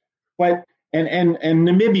called. But and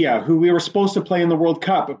Namibia, who we were supposed to play in the World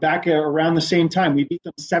Cup back around the same time, we beat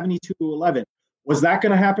them 72-11. Was that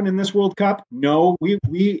going to happen in this World Cup? No, it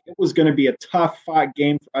was going to be a tough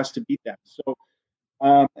game for us to beat them. So,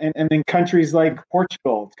 and then countries like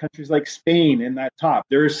Portugal, countries like Spain in that top,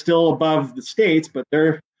 they're still above the States, but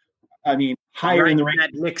they're, higher in the rank.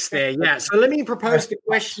 That mix there, yeah. So let me propose the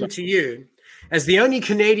question to you, as the only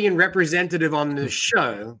Canadian representative on the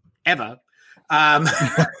show ever.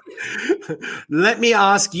 Let me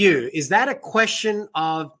ask you: is that a question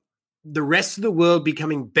of the rest of the world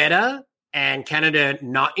becoming better and Canada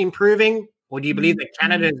not improving, or do you believe that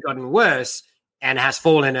Canada has gotten worse and has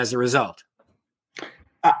fallen as a result?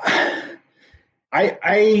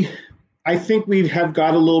 I think we have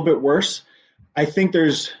got a little bit worse. I think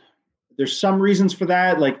there's some reasons for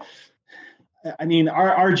that. Like, I mean,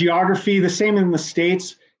 our geography, the same in the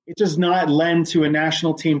States, it does not lend to a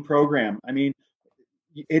national team program. I mean,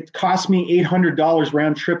 it cost me $800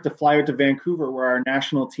 round trip to fly out to Vancouver, where our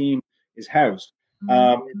national team is housed.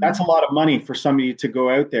 That's a lot of money for somebody to go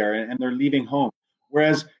out there, and they're leaving home.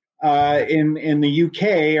 Whereas in the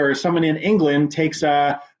UK, or someone in England takes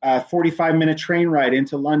a 45-minute train ride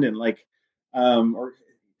into London,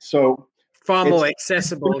 Far more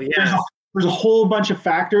accessible. There's a whole bunch of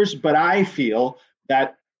factors, but I feel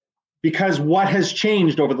that because what has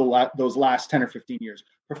changed over those last 10 or 15 years,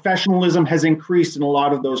 professionalism has increased in a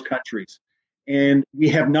lot of those countries, and we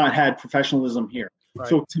have not had professionalism here. Right.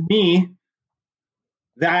 So to me,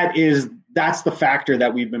 that's the factor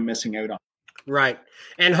that we've been missing out on. Right.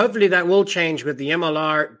 And hopefully that will change with the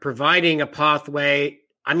MLR providing a pathway.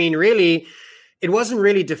 I mean, really, it wasn't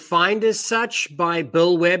really defined as such by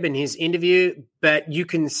Bill Webb in his interview, but you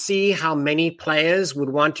can see how many players would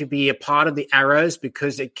want to be a part of the Arrows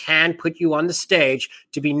because it can put you on the stage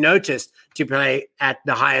to be noticed to play at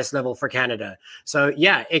the highest level for Canada. So,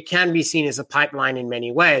 yeah, it can be seen as a pipeline in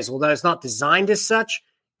many ways. Although it's not designed as such,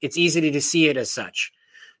 it's easy to see it as such.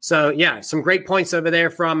 So, yeah, some great points over there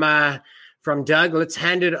from Doug. Let's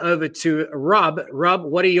hand it over to Rob. Rob,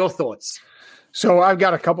 what are your thoughts? So I've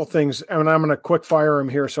got a couple things, and I'm going to quick fire them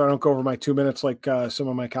here so I don't go over my 2 minutes like some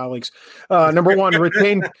of my colleagues. Number one,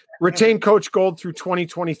 retain Coach Gold through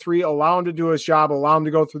 2023. Allow him to do his job. Allow him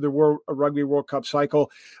to go through the Rugby World Cup cycle.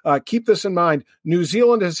 Keep this in mind. New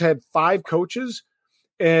Zealand has had 5 coaches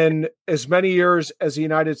in as many years as the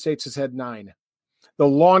United States has had 9. The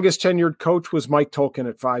longest tenured coach was Mike Tolkien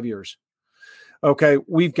at 5 years. Okay,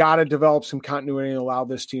 we've got to develop some continuity and allow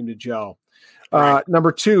this team to gel.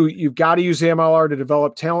 Number 2, you've got to use the MLR to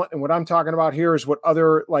develop talent. And what I'm talking about here is what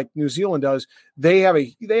other, like New Zealand does. They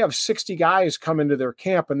have 60 guys come into their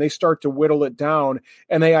camp, and they start to whittle it down,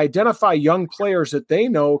 and they identify young players that they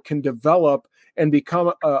know can develop and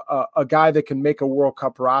become a guy that can make a World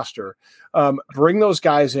Cup roster. Bring those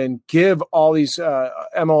guys in, give all these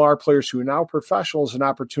MLR players who are now professionals an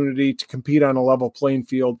opportunity to compete on a level playing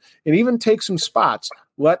field and even take some spots.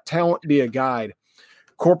 Let talent be a guide.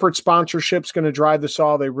 Corporate sponsorship is going to drive this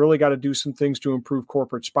all. They really got to do some things to improve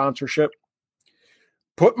corporate sponsorship.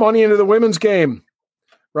 Put money into the women's game,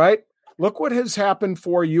 right? Look what has happened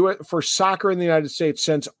for soccer in the United States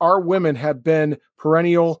since our women have been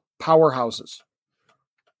perennial powerhouses.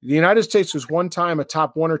 The United States was one time a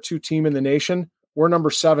top 1 or 2 team in the nation. We're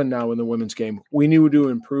number 7 now in the women's game. We need to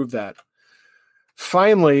improve that.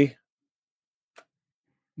 Finally,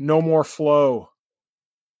 no more flow.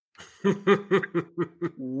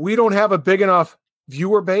 We don't have a big enough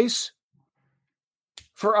viewer base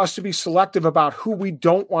for us to be selective about who we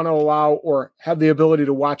don't want to allow or have the ability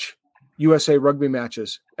to watch USA Rugby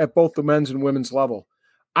matches at both the men's and women's level.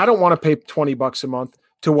 I don't want to pay $20 a month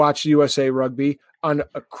to watch USA Rugby on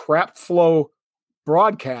a crap flow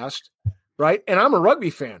broadcast, right? And I'm a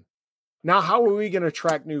rugby fan. Now, how are we going to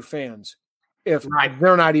attract new fans if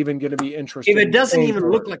they're not even going to be interested? If it doesn't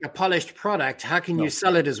even look like a polished product, how can you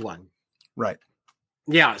sell it as one? Right.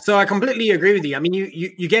 Yeah, so I completely agree with you. I mean,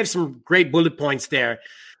 you gave some great bullet points there.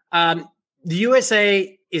 The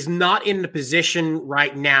USA is not in the position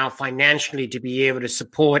right now financially to be able to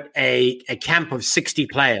support a camp of 60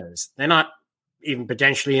 players. They're not even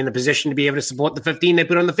potentially in the position to be able to support the 15 they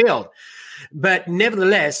put on the field. But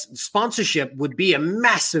nevertheless, sponsorship would be a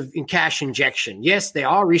massive cash injection. Yes, they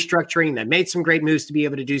are restructuring. They made some great moves to be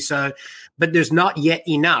able to do so, but there's not yet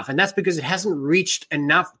enough. And that's because it hasn't reached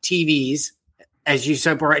enough TVs. As you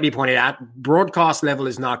so rightly pointed out, broadcast level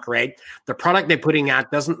is not great. The product they're putting out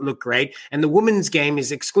doesn't look great. And the women's game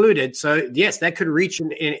is excluded. So, yes, that could reach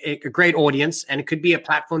a great audience, and it could be a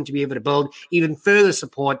platform to be able to build even further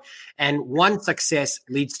support. And one success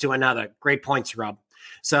leads to another. Great points, Rob.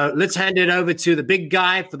 So let's hand it over to the big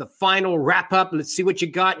guy for the final wrap-up. Let's see what you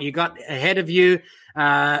got. You got ahead of you.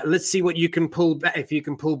 Let's see what you can pull back, if you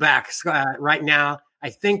can pull back right now. I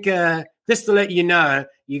think just to let you know,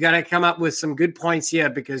 you got to come up with some good points here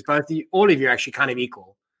because all of you are actually kind of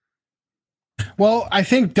equal. Well, I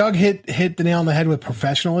think Doug hit the nail on the head with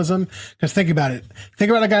professionalism. Because think about it.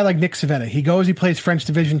 Think about a guy like Nick Savetta. He goes, he plays French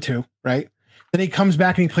Division 2, right? Then he comes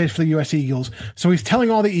back and he plays for the US Eagles. So he's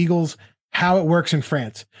telling all the Eagles how it works in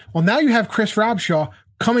France. Well, now you have Chris Robshaw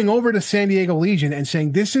coming over to San Diego Legion and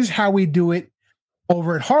saying, this is how we do it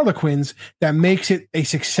over at Harlequins that makes it a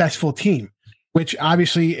successful team. which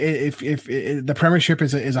obviously if the Premiership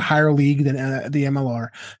is a higher league than the MLR.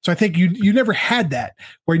 So I think you never had that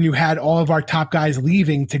when you had all of our top guys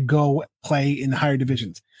leaving to go play in the higher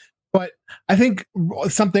divisions. But I think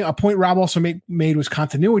a point Rob also made was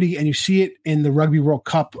continuity, and you see it in the Rugby World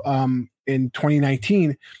Cup in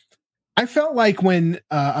 2019. I felt like when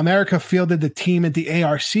America fielded the team at the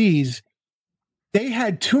ARCs, they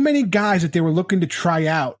had too many guys that they were looking to try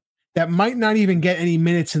out that might not even get any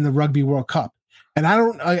minutes in the Rugby World Cup. And I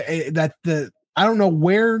don't know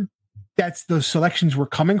where those selections were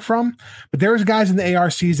coming from, but there was guys in the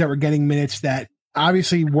ARCs that were getting minutes that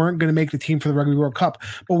obviously weren't going to make the team for the Rugby World Cup,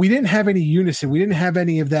 but we didn't have any unison. We didn't have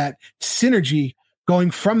any of that synergy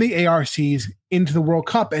going from the ARCs into the World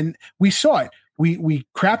Cup. And we saw it. We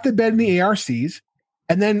crapped the bed in the ARCs,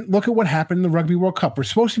 and then look at what happened in the Rugby World Cup. We're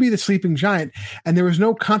supposed to be the sleeping giant, and there was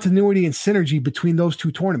no continuity and synergy between those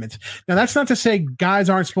two tournaments. Now, that's not to say guys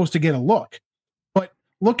aren't supposed to get a look, but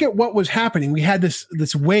look at what was happening. We had this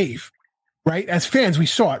wave, right? As fans, we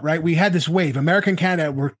saw it, right? We had this wave. America and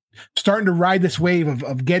Canada were starting to ride this wave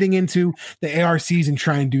of getting into the ARCs and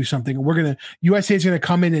try and do something. And USA is going to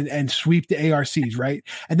come in and sweep the ARCs, right?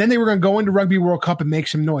 And then they were going to go into Rugby World Cup and make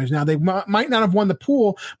some noise. Now, they might not have won the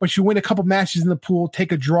pool, but you win a couple matches in the pool,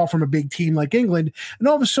 take a draw from a big team like England, and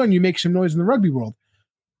all of a sudden you make some noise in the rugby world.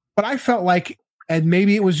 But I felt like, and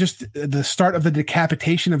maybe it was just the start of the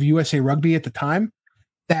decapitation of USA Rugby at the time,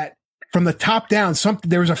 that from the top down,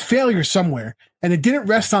 there was a failure somewhere, and it didn't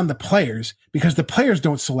rest on the players because the players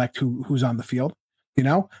don't select who's on the field,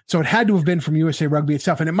 So it had to have been from USA Rugby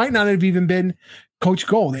itself, and it might not have even been Coach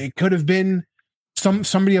Gold. It could have been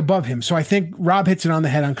somebody above him. So I think Rob hits it on the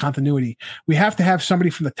head on continuity. We have to have somebody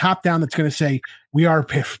from the top down that's going to say, we are a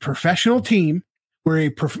professional team.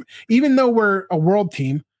 Even though we're a world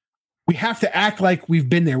team, we have to act like we've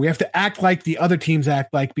been there. We have to act like the other teams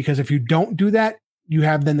act like, because if you don't do that, you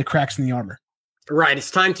have then the cracks in the armor. Right.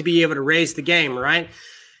 It's time to be able to raise the game, right?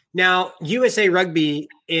 Now, USA Rugby,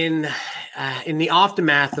 in the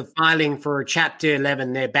aftermath of filing for Chapter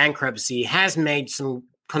 11, their bankruptcy, has made some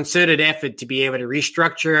concerted effort to be able to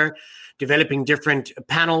restructure, developing different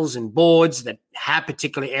panels and boards that have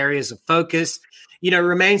particular areas of focus.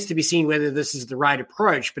 Remains to be seen whether this is the right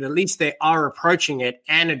approach, but at least they are approaching it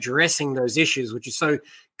and addressing those issues, which is so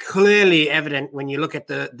clearly evident when you look at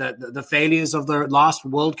the failures of the last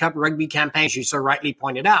World Cup rugby campaign, as you so rightly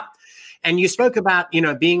pointed out. And you spoke about,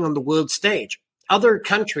 being on the world stage. Other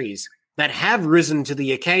countries that have risen to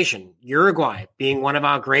the occasion, Uruguay being one of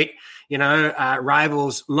our great,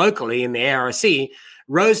 rivals locally in the ARC,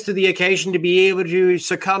 rose to the occasion to be able to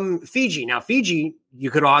succumb Fiji. Now, Fiji,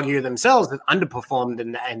 you could argue themselves, have underperformed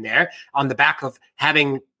in there on the back of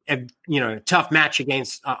having a tough match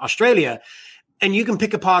against Australia. And you can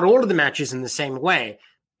pick apart all of the matches in the same way.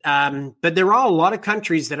 But there are a lot of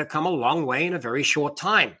countries that have come a long way in a very short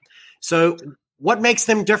time. So what makes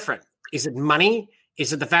them different? Is it money?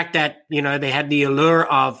 Is it the fact that, they had the allure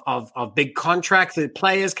of big contracted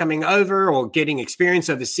players coming over or getting experience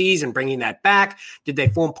overseas and bringing that back? Did they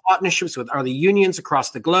form partnerships with other unions across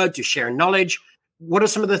the globe to share knowledge? What are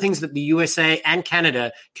some of the things that the USA and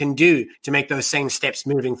Canada can do to make those same steps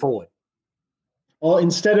moving forward? Well,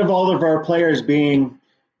 instead of all of our players being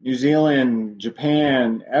New Zealand,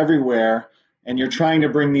 Japan, everywhere, and you're trying to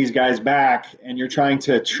bring these guys back and you're trying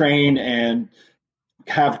to train and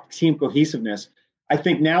have team cohesiveness, I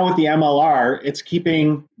think now with the MLR, it's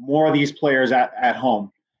keeping more of these players at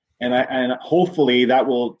home. And hopefully that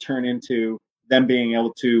will turn into them being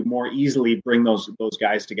able to more easily bring those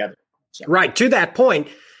guys together. So. Right. To that point,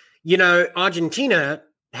 Argentina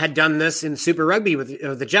had done this in Super Rugby with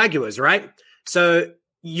the Jaguars, right? So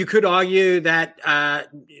you could argue that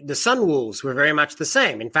the Sunwolves were very much the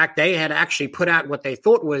same. In fact, they had actually put out what they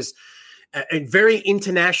thought was a very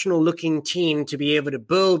international-looking team to be able to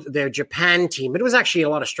build their Japan team. But it was actually a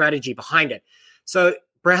lot of strategy behind it. So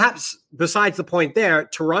perhaps besides the point there,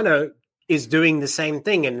 Toronto is doing the same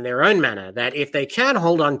thing in their own manner, that if they can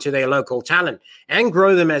hold on to their local talent and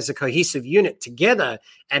grow them as a cohesive unit together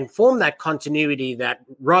and form that continuity that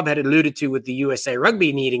Rob had alluded to with the USA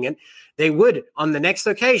Rugby needing it, they would, on the next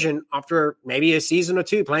occasion, after maybe a season or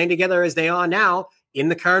two playing together as they are now in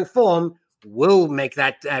the current form, will make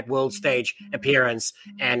that world stage appearance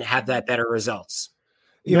and have that better results.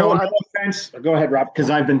 No offense. Go ahead, Rob, because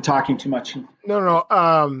I've been talking too much. No.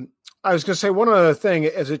 I was going to say one other thing,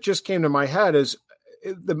 as it just came to my head, is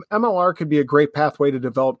the MLR could be a great pathway to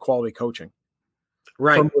develop quality coaching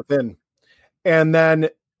from within. And then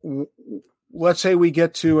let's say we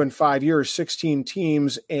get to, in 5 years, 16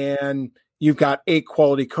 teams, and you've got 8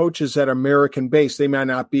 quality coaches that are American based. They might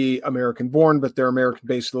not be American born, but they're American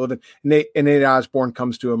based to live in. And Nate Osborne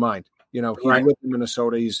comes to a mind. You know, he lived in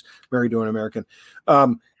Minnesota. He's married to an American.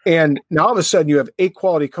 And now all of a sudden you have 8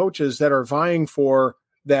 quality coaches that are vying for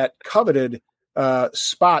that coveted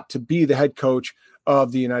spot to be the head coach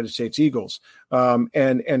of the United States Eagles.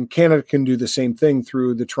 And Canada can do the same thing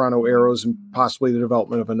through the Toronto Arrows and possibly the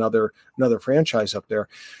development of another franchise up there.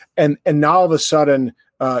 And now all of a sudden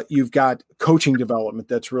you've got coaching development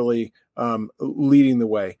that's really leading the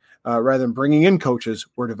way. Rather than bringing in coaches,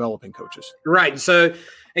 we're developing coaches. Right. So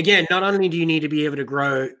again, not only do you need to be able to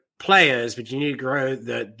grow players, but you need to grow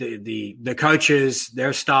the coaches,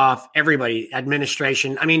 their staff, everybody,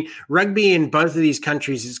 administration. I mean, rugby in both of these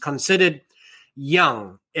countries is considered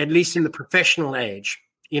young, at least in the professional age.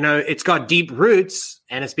 You know, it's got deep roots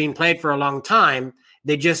and it's been played for a long time.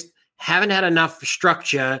 They just haven't had enough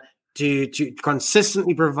structure to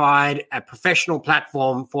consistently provide a professional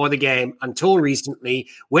platform for the game until recently,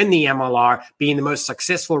 when the MLR, being the most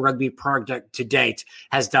successful rugby product to date,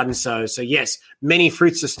 has done so. So yes, many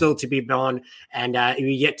fruits are still to be born, and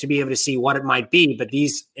we yet to be able to see what it might be. But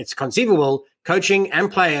it's conceivable, coaching and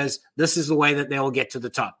players, this is the way that they'll get to the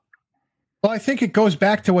top. Well, I think it goes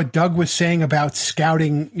back to what Doug was saying about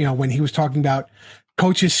scouting, you know, when he was talking about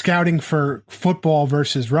coaches scouting for football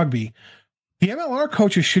versus rugby. The MLR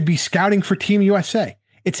coaches should be scouting for Team USA.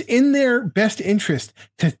 It's in their best interest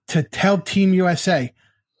to tell Team USA,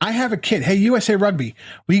 I have a kid. Hey, USA Rugby,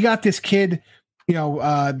 we got this kid, you know,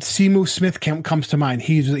 Simu Smith comes to mind.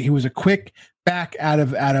 He was a quick back out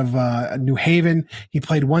of New Haven. He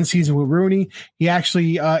played 1 season with Rooney. He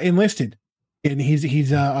actually enlisted. And he's in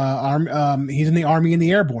the Army and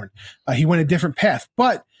the Airborne. He went a different path.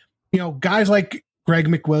 But, you know, guys like Greg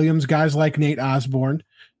McWilliams, guys like Nate Osborne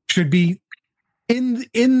should be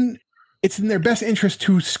it's in their best interest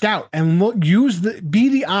to scout and be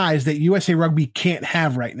the eyes that USA Rugby can't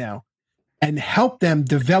have right now, and help them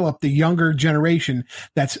develop the younger generation.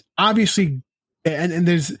 That's obviously, and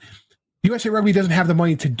there's USA Rugby doesn't have the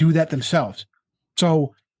money to do that themselves.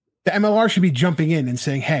 So the MLR should be jumping in and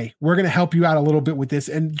saying, hey, we're going to help you out a little bit with this.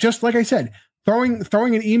 And just like I said, throwing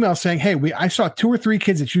an email saying, hey, I saw 2 or 3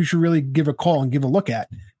 kids that you should really give a call and give a look at.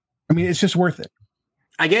 I mean, it's just worth it.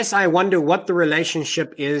 I guess I wonder what the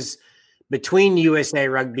relationship is between USA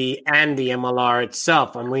Rugby and the MLR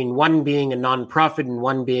itself. I mean, one being a nonprofit and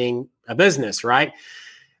one being a business, right?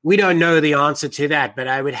 We don't know the answer to that, but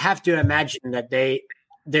I would have to imagine that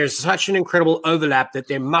there's such an incredible overlap that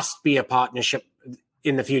there must be a partnership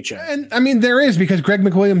in the future. And I mean, there is, because Greg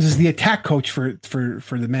McWilliams is the attack coach for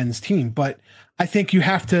the men's team. But I think you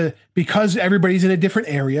have to, because everybody's in a different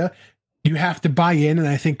area, you have to buy in. And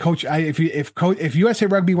I think if USA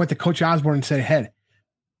Rugby went to Coach Osborne and said, hey,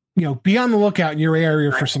 you know, be on the lookout in your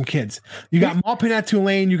area for some kids. You got Maupin at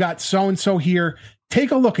Tulane, you got so-and-so here.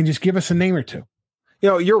 Take a look and just give us a name or two. You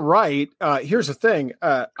know, you're right. Here's the thing.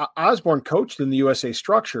 Osborne coached in the USA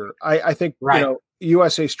structure. I think, you know,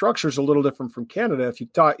 USA structure is a little different from Canada. If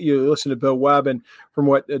you listen to Bill Webb and from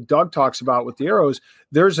what Doug talks about with the Arrows,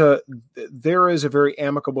 there is a very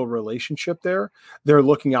amicable relationship there. They're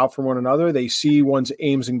looking out for one another. They see one's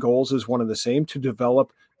aims and goals as one and the same to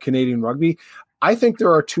develop Canadian rugby. I think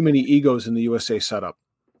there are too many egos in the USA setup.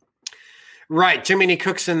 Right. Too many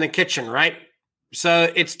cooks in the kitchen, right?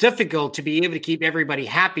 So it's difficult to be able to keep everybody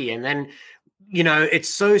happy. And then, you know, it's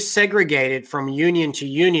so segregated from union to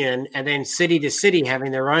union and then city to city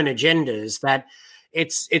having their own agendas that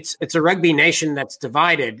it's a rugby nation that's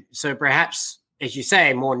divided. So perhaps, as you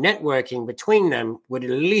say, more networking between them would at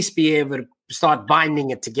least be able to start binding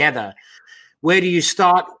it together. Where do you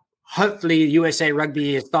start? Hopefully USA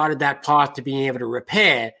Rugby has started that path to being able to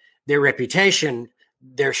repair their reputation,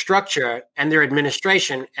 their structure, and their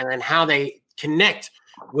administration, and then how they connect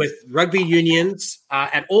with rugby unions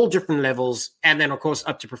at all different levels, and then, of course,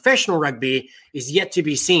 up to professional rugby is yet to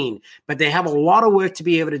be seen. But they have a lot of work to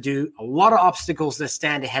be able to do, a lot of obstacles that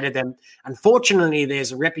stand ahead of them. Unfortunately,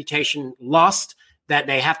 there's a reputation lost that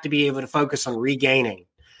they have to be able to focus on regaining.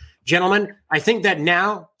 Gentlemen, I think that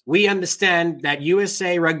now we understand that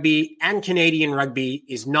USA Rugby and Canadian rugby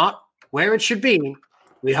is not where it should be.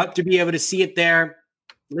 We hope to be able to see it there.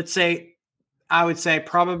 Let's say, I would say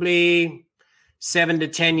probably 7 to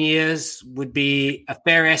 10 years would be a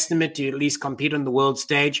fair estimate to at least compete on the world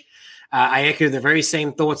stage. I echo the very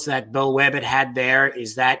same thoughts that Bill Webb had there,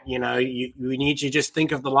 is that, you know, you need to just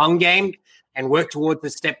think of the long game and work towards it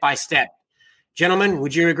step by step. Gentlemen,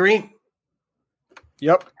 would you agree?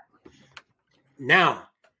 Yep. Now,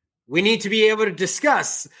 we need to be able to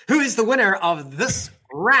discuss who is the winner of this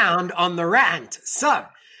round on the rant. So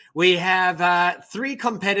We have 3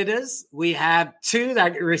 competitors. We have 2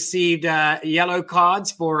 that received yellow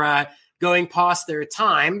cards for going past their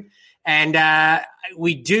time. And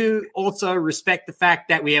we do also respect the fact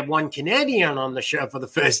that we have 1 Canadian on the show for the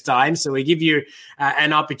first time. So we give you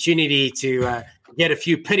an opportunity to get a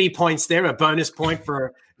few pity points there, a bonus point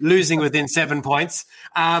for losing within 7 points.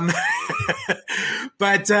 But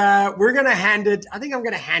we're going to hand it. I think I'm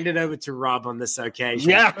going to hand it over to Rob on this occasion.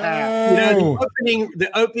 Yeah. The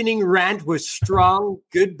opening rant was strong,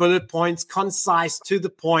 good bullet points, concise, to the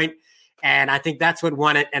point. And I think that's what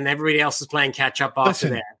won it. And everybody else is playing catch up after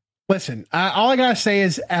that. Listen, all I got to say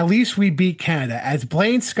is at least we beat Canada. As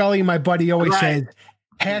Blaine Scully, my buddy, always says,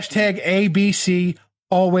 hashtag ABC,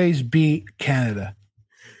 always beat Canada.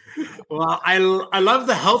 Well, I love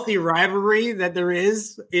the healthy rivalry that there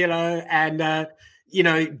is, and,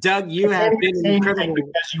 Doug, you have been incredible.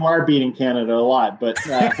 Because you are beating Canada a lot, but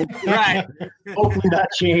right. Hopefully that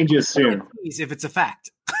changes soon. If it's a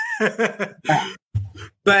fact.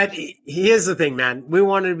 But here's the thing, man. We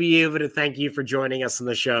wanted to be able to thank you for joining us on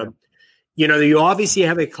the show. You obviously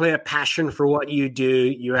have a clear passion for what you do.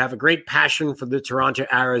 You have a great passion for the Toronto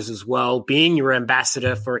Arrows as well, being your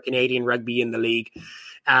ambassador for Canadian rugby in the league.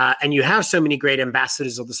 And you have so many great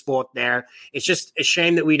ambassadors of the sport there. It's just a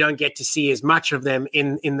shame that we don't get to see as much of them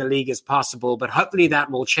in the league as possible. But hopefully that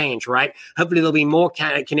will change, right? Hopefully there'll be more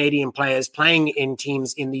Canadian players playing in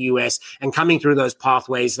teams in the US and coming through those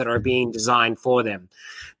pathways that are being designed for them.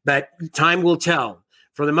 But time will tell.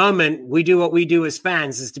 For the moment, we do what we do as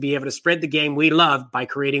fans is to be able to spread the game we love by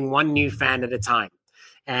creating one new fan at a time.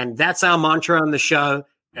 And that's our mantra on the show.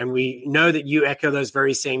 And we know that you echo those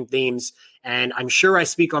very same themes. And I'm sure I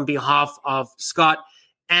speak on behalf of Scott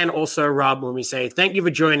and also Rob when we say thank you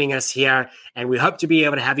for joining us here. And we hope to be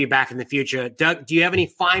able to have you back in the future. Doug, do you have any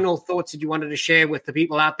final thoughts that you wanted to share with the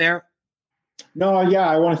people out there? No, yeah,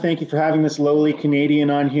 I want to thank you for having this lowly Canadian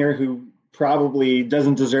on here who probably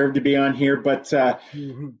doesn't deserve to be on here. But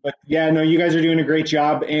yeah, no, you guys are doing a great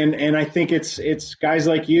job. And I think it's guys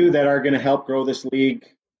like you that are going to help grow this league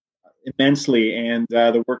immensely, and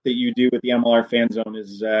the work that you do with the MLR Fan Zone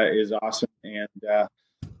is awesome. And I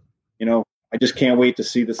just can't wait to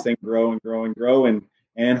see this thing grow and grow and grow, and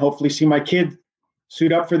hopefully see my kid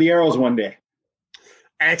suit up for the Arrows one day.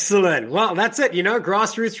 Excellent. Well, that's it.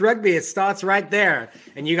 Grassroots rugby, it starts right there,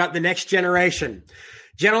 and you got the next generation.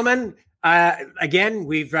 Gentlemen, again,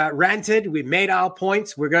 we've ranted, we've made our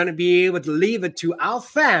points. We're going to be able to leave it to our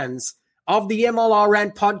fans of the MLR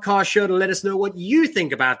Rant podcast show to let us know what you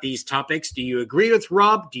think about these topics. Do you agree with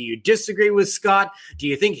Rob? Do you disagree with Scott? Do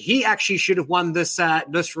you think he actually should have won this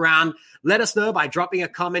round? Let us know by dropping a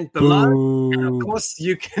comment below. Ooh. And of course,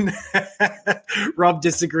 you can. Rob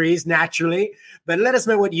disagrees naturally, but let us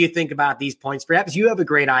know what you think about these points. Perhaps you have a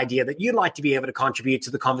great idea that you'd like to be able to contribute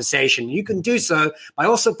to the conversation. You can do so by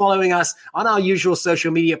also following us on our usual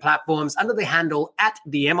social media platforms under the handle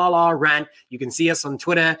 @the_MLR_Rant. You can see us on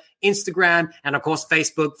Twitter, Instagram, and of course,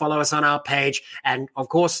 Facebook. Follow us on our page. And of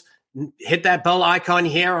course, hit that bell icon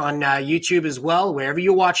here on YouTube as well. Wherever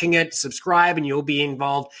you're watching it, subscribe and you'll be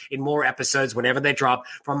involved in more episodes whenever they drop.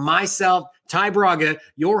 From myself, Ty Braga,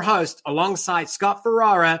 your host, alongside Scott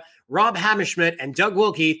Ferrara, Rob Hammerschmidt, and Doug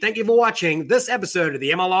Wilkie, thank you for watching this episode of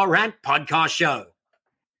the MLR Rant podcast show.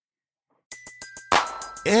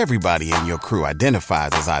 Everybody in your crew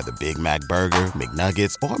identifies as either Big Mac Burger,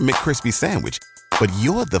 McNuggets, or McCrispy Sandwich. But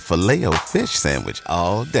you're the Filet-O-Fish Sandwich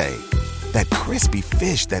all day. That crispy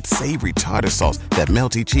fish, that savory tartar sauce, that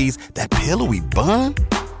melty cheese, that pillowy bun.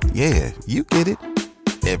 Yeah, you get it.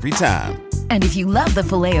 Every time. And if you love the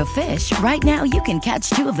Filet-O-Fish, right now you can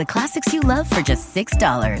catch 2 of the classics you love for just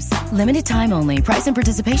 $6. Limited time only. Price and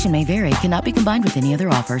participation may vary. Cannot be combined with any other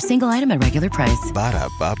offer. Single item at regular price.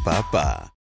 Ba-da-ba-ba-ba.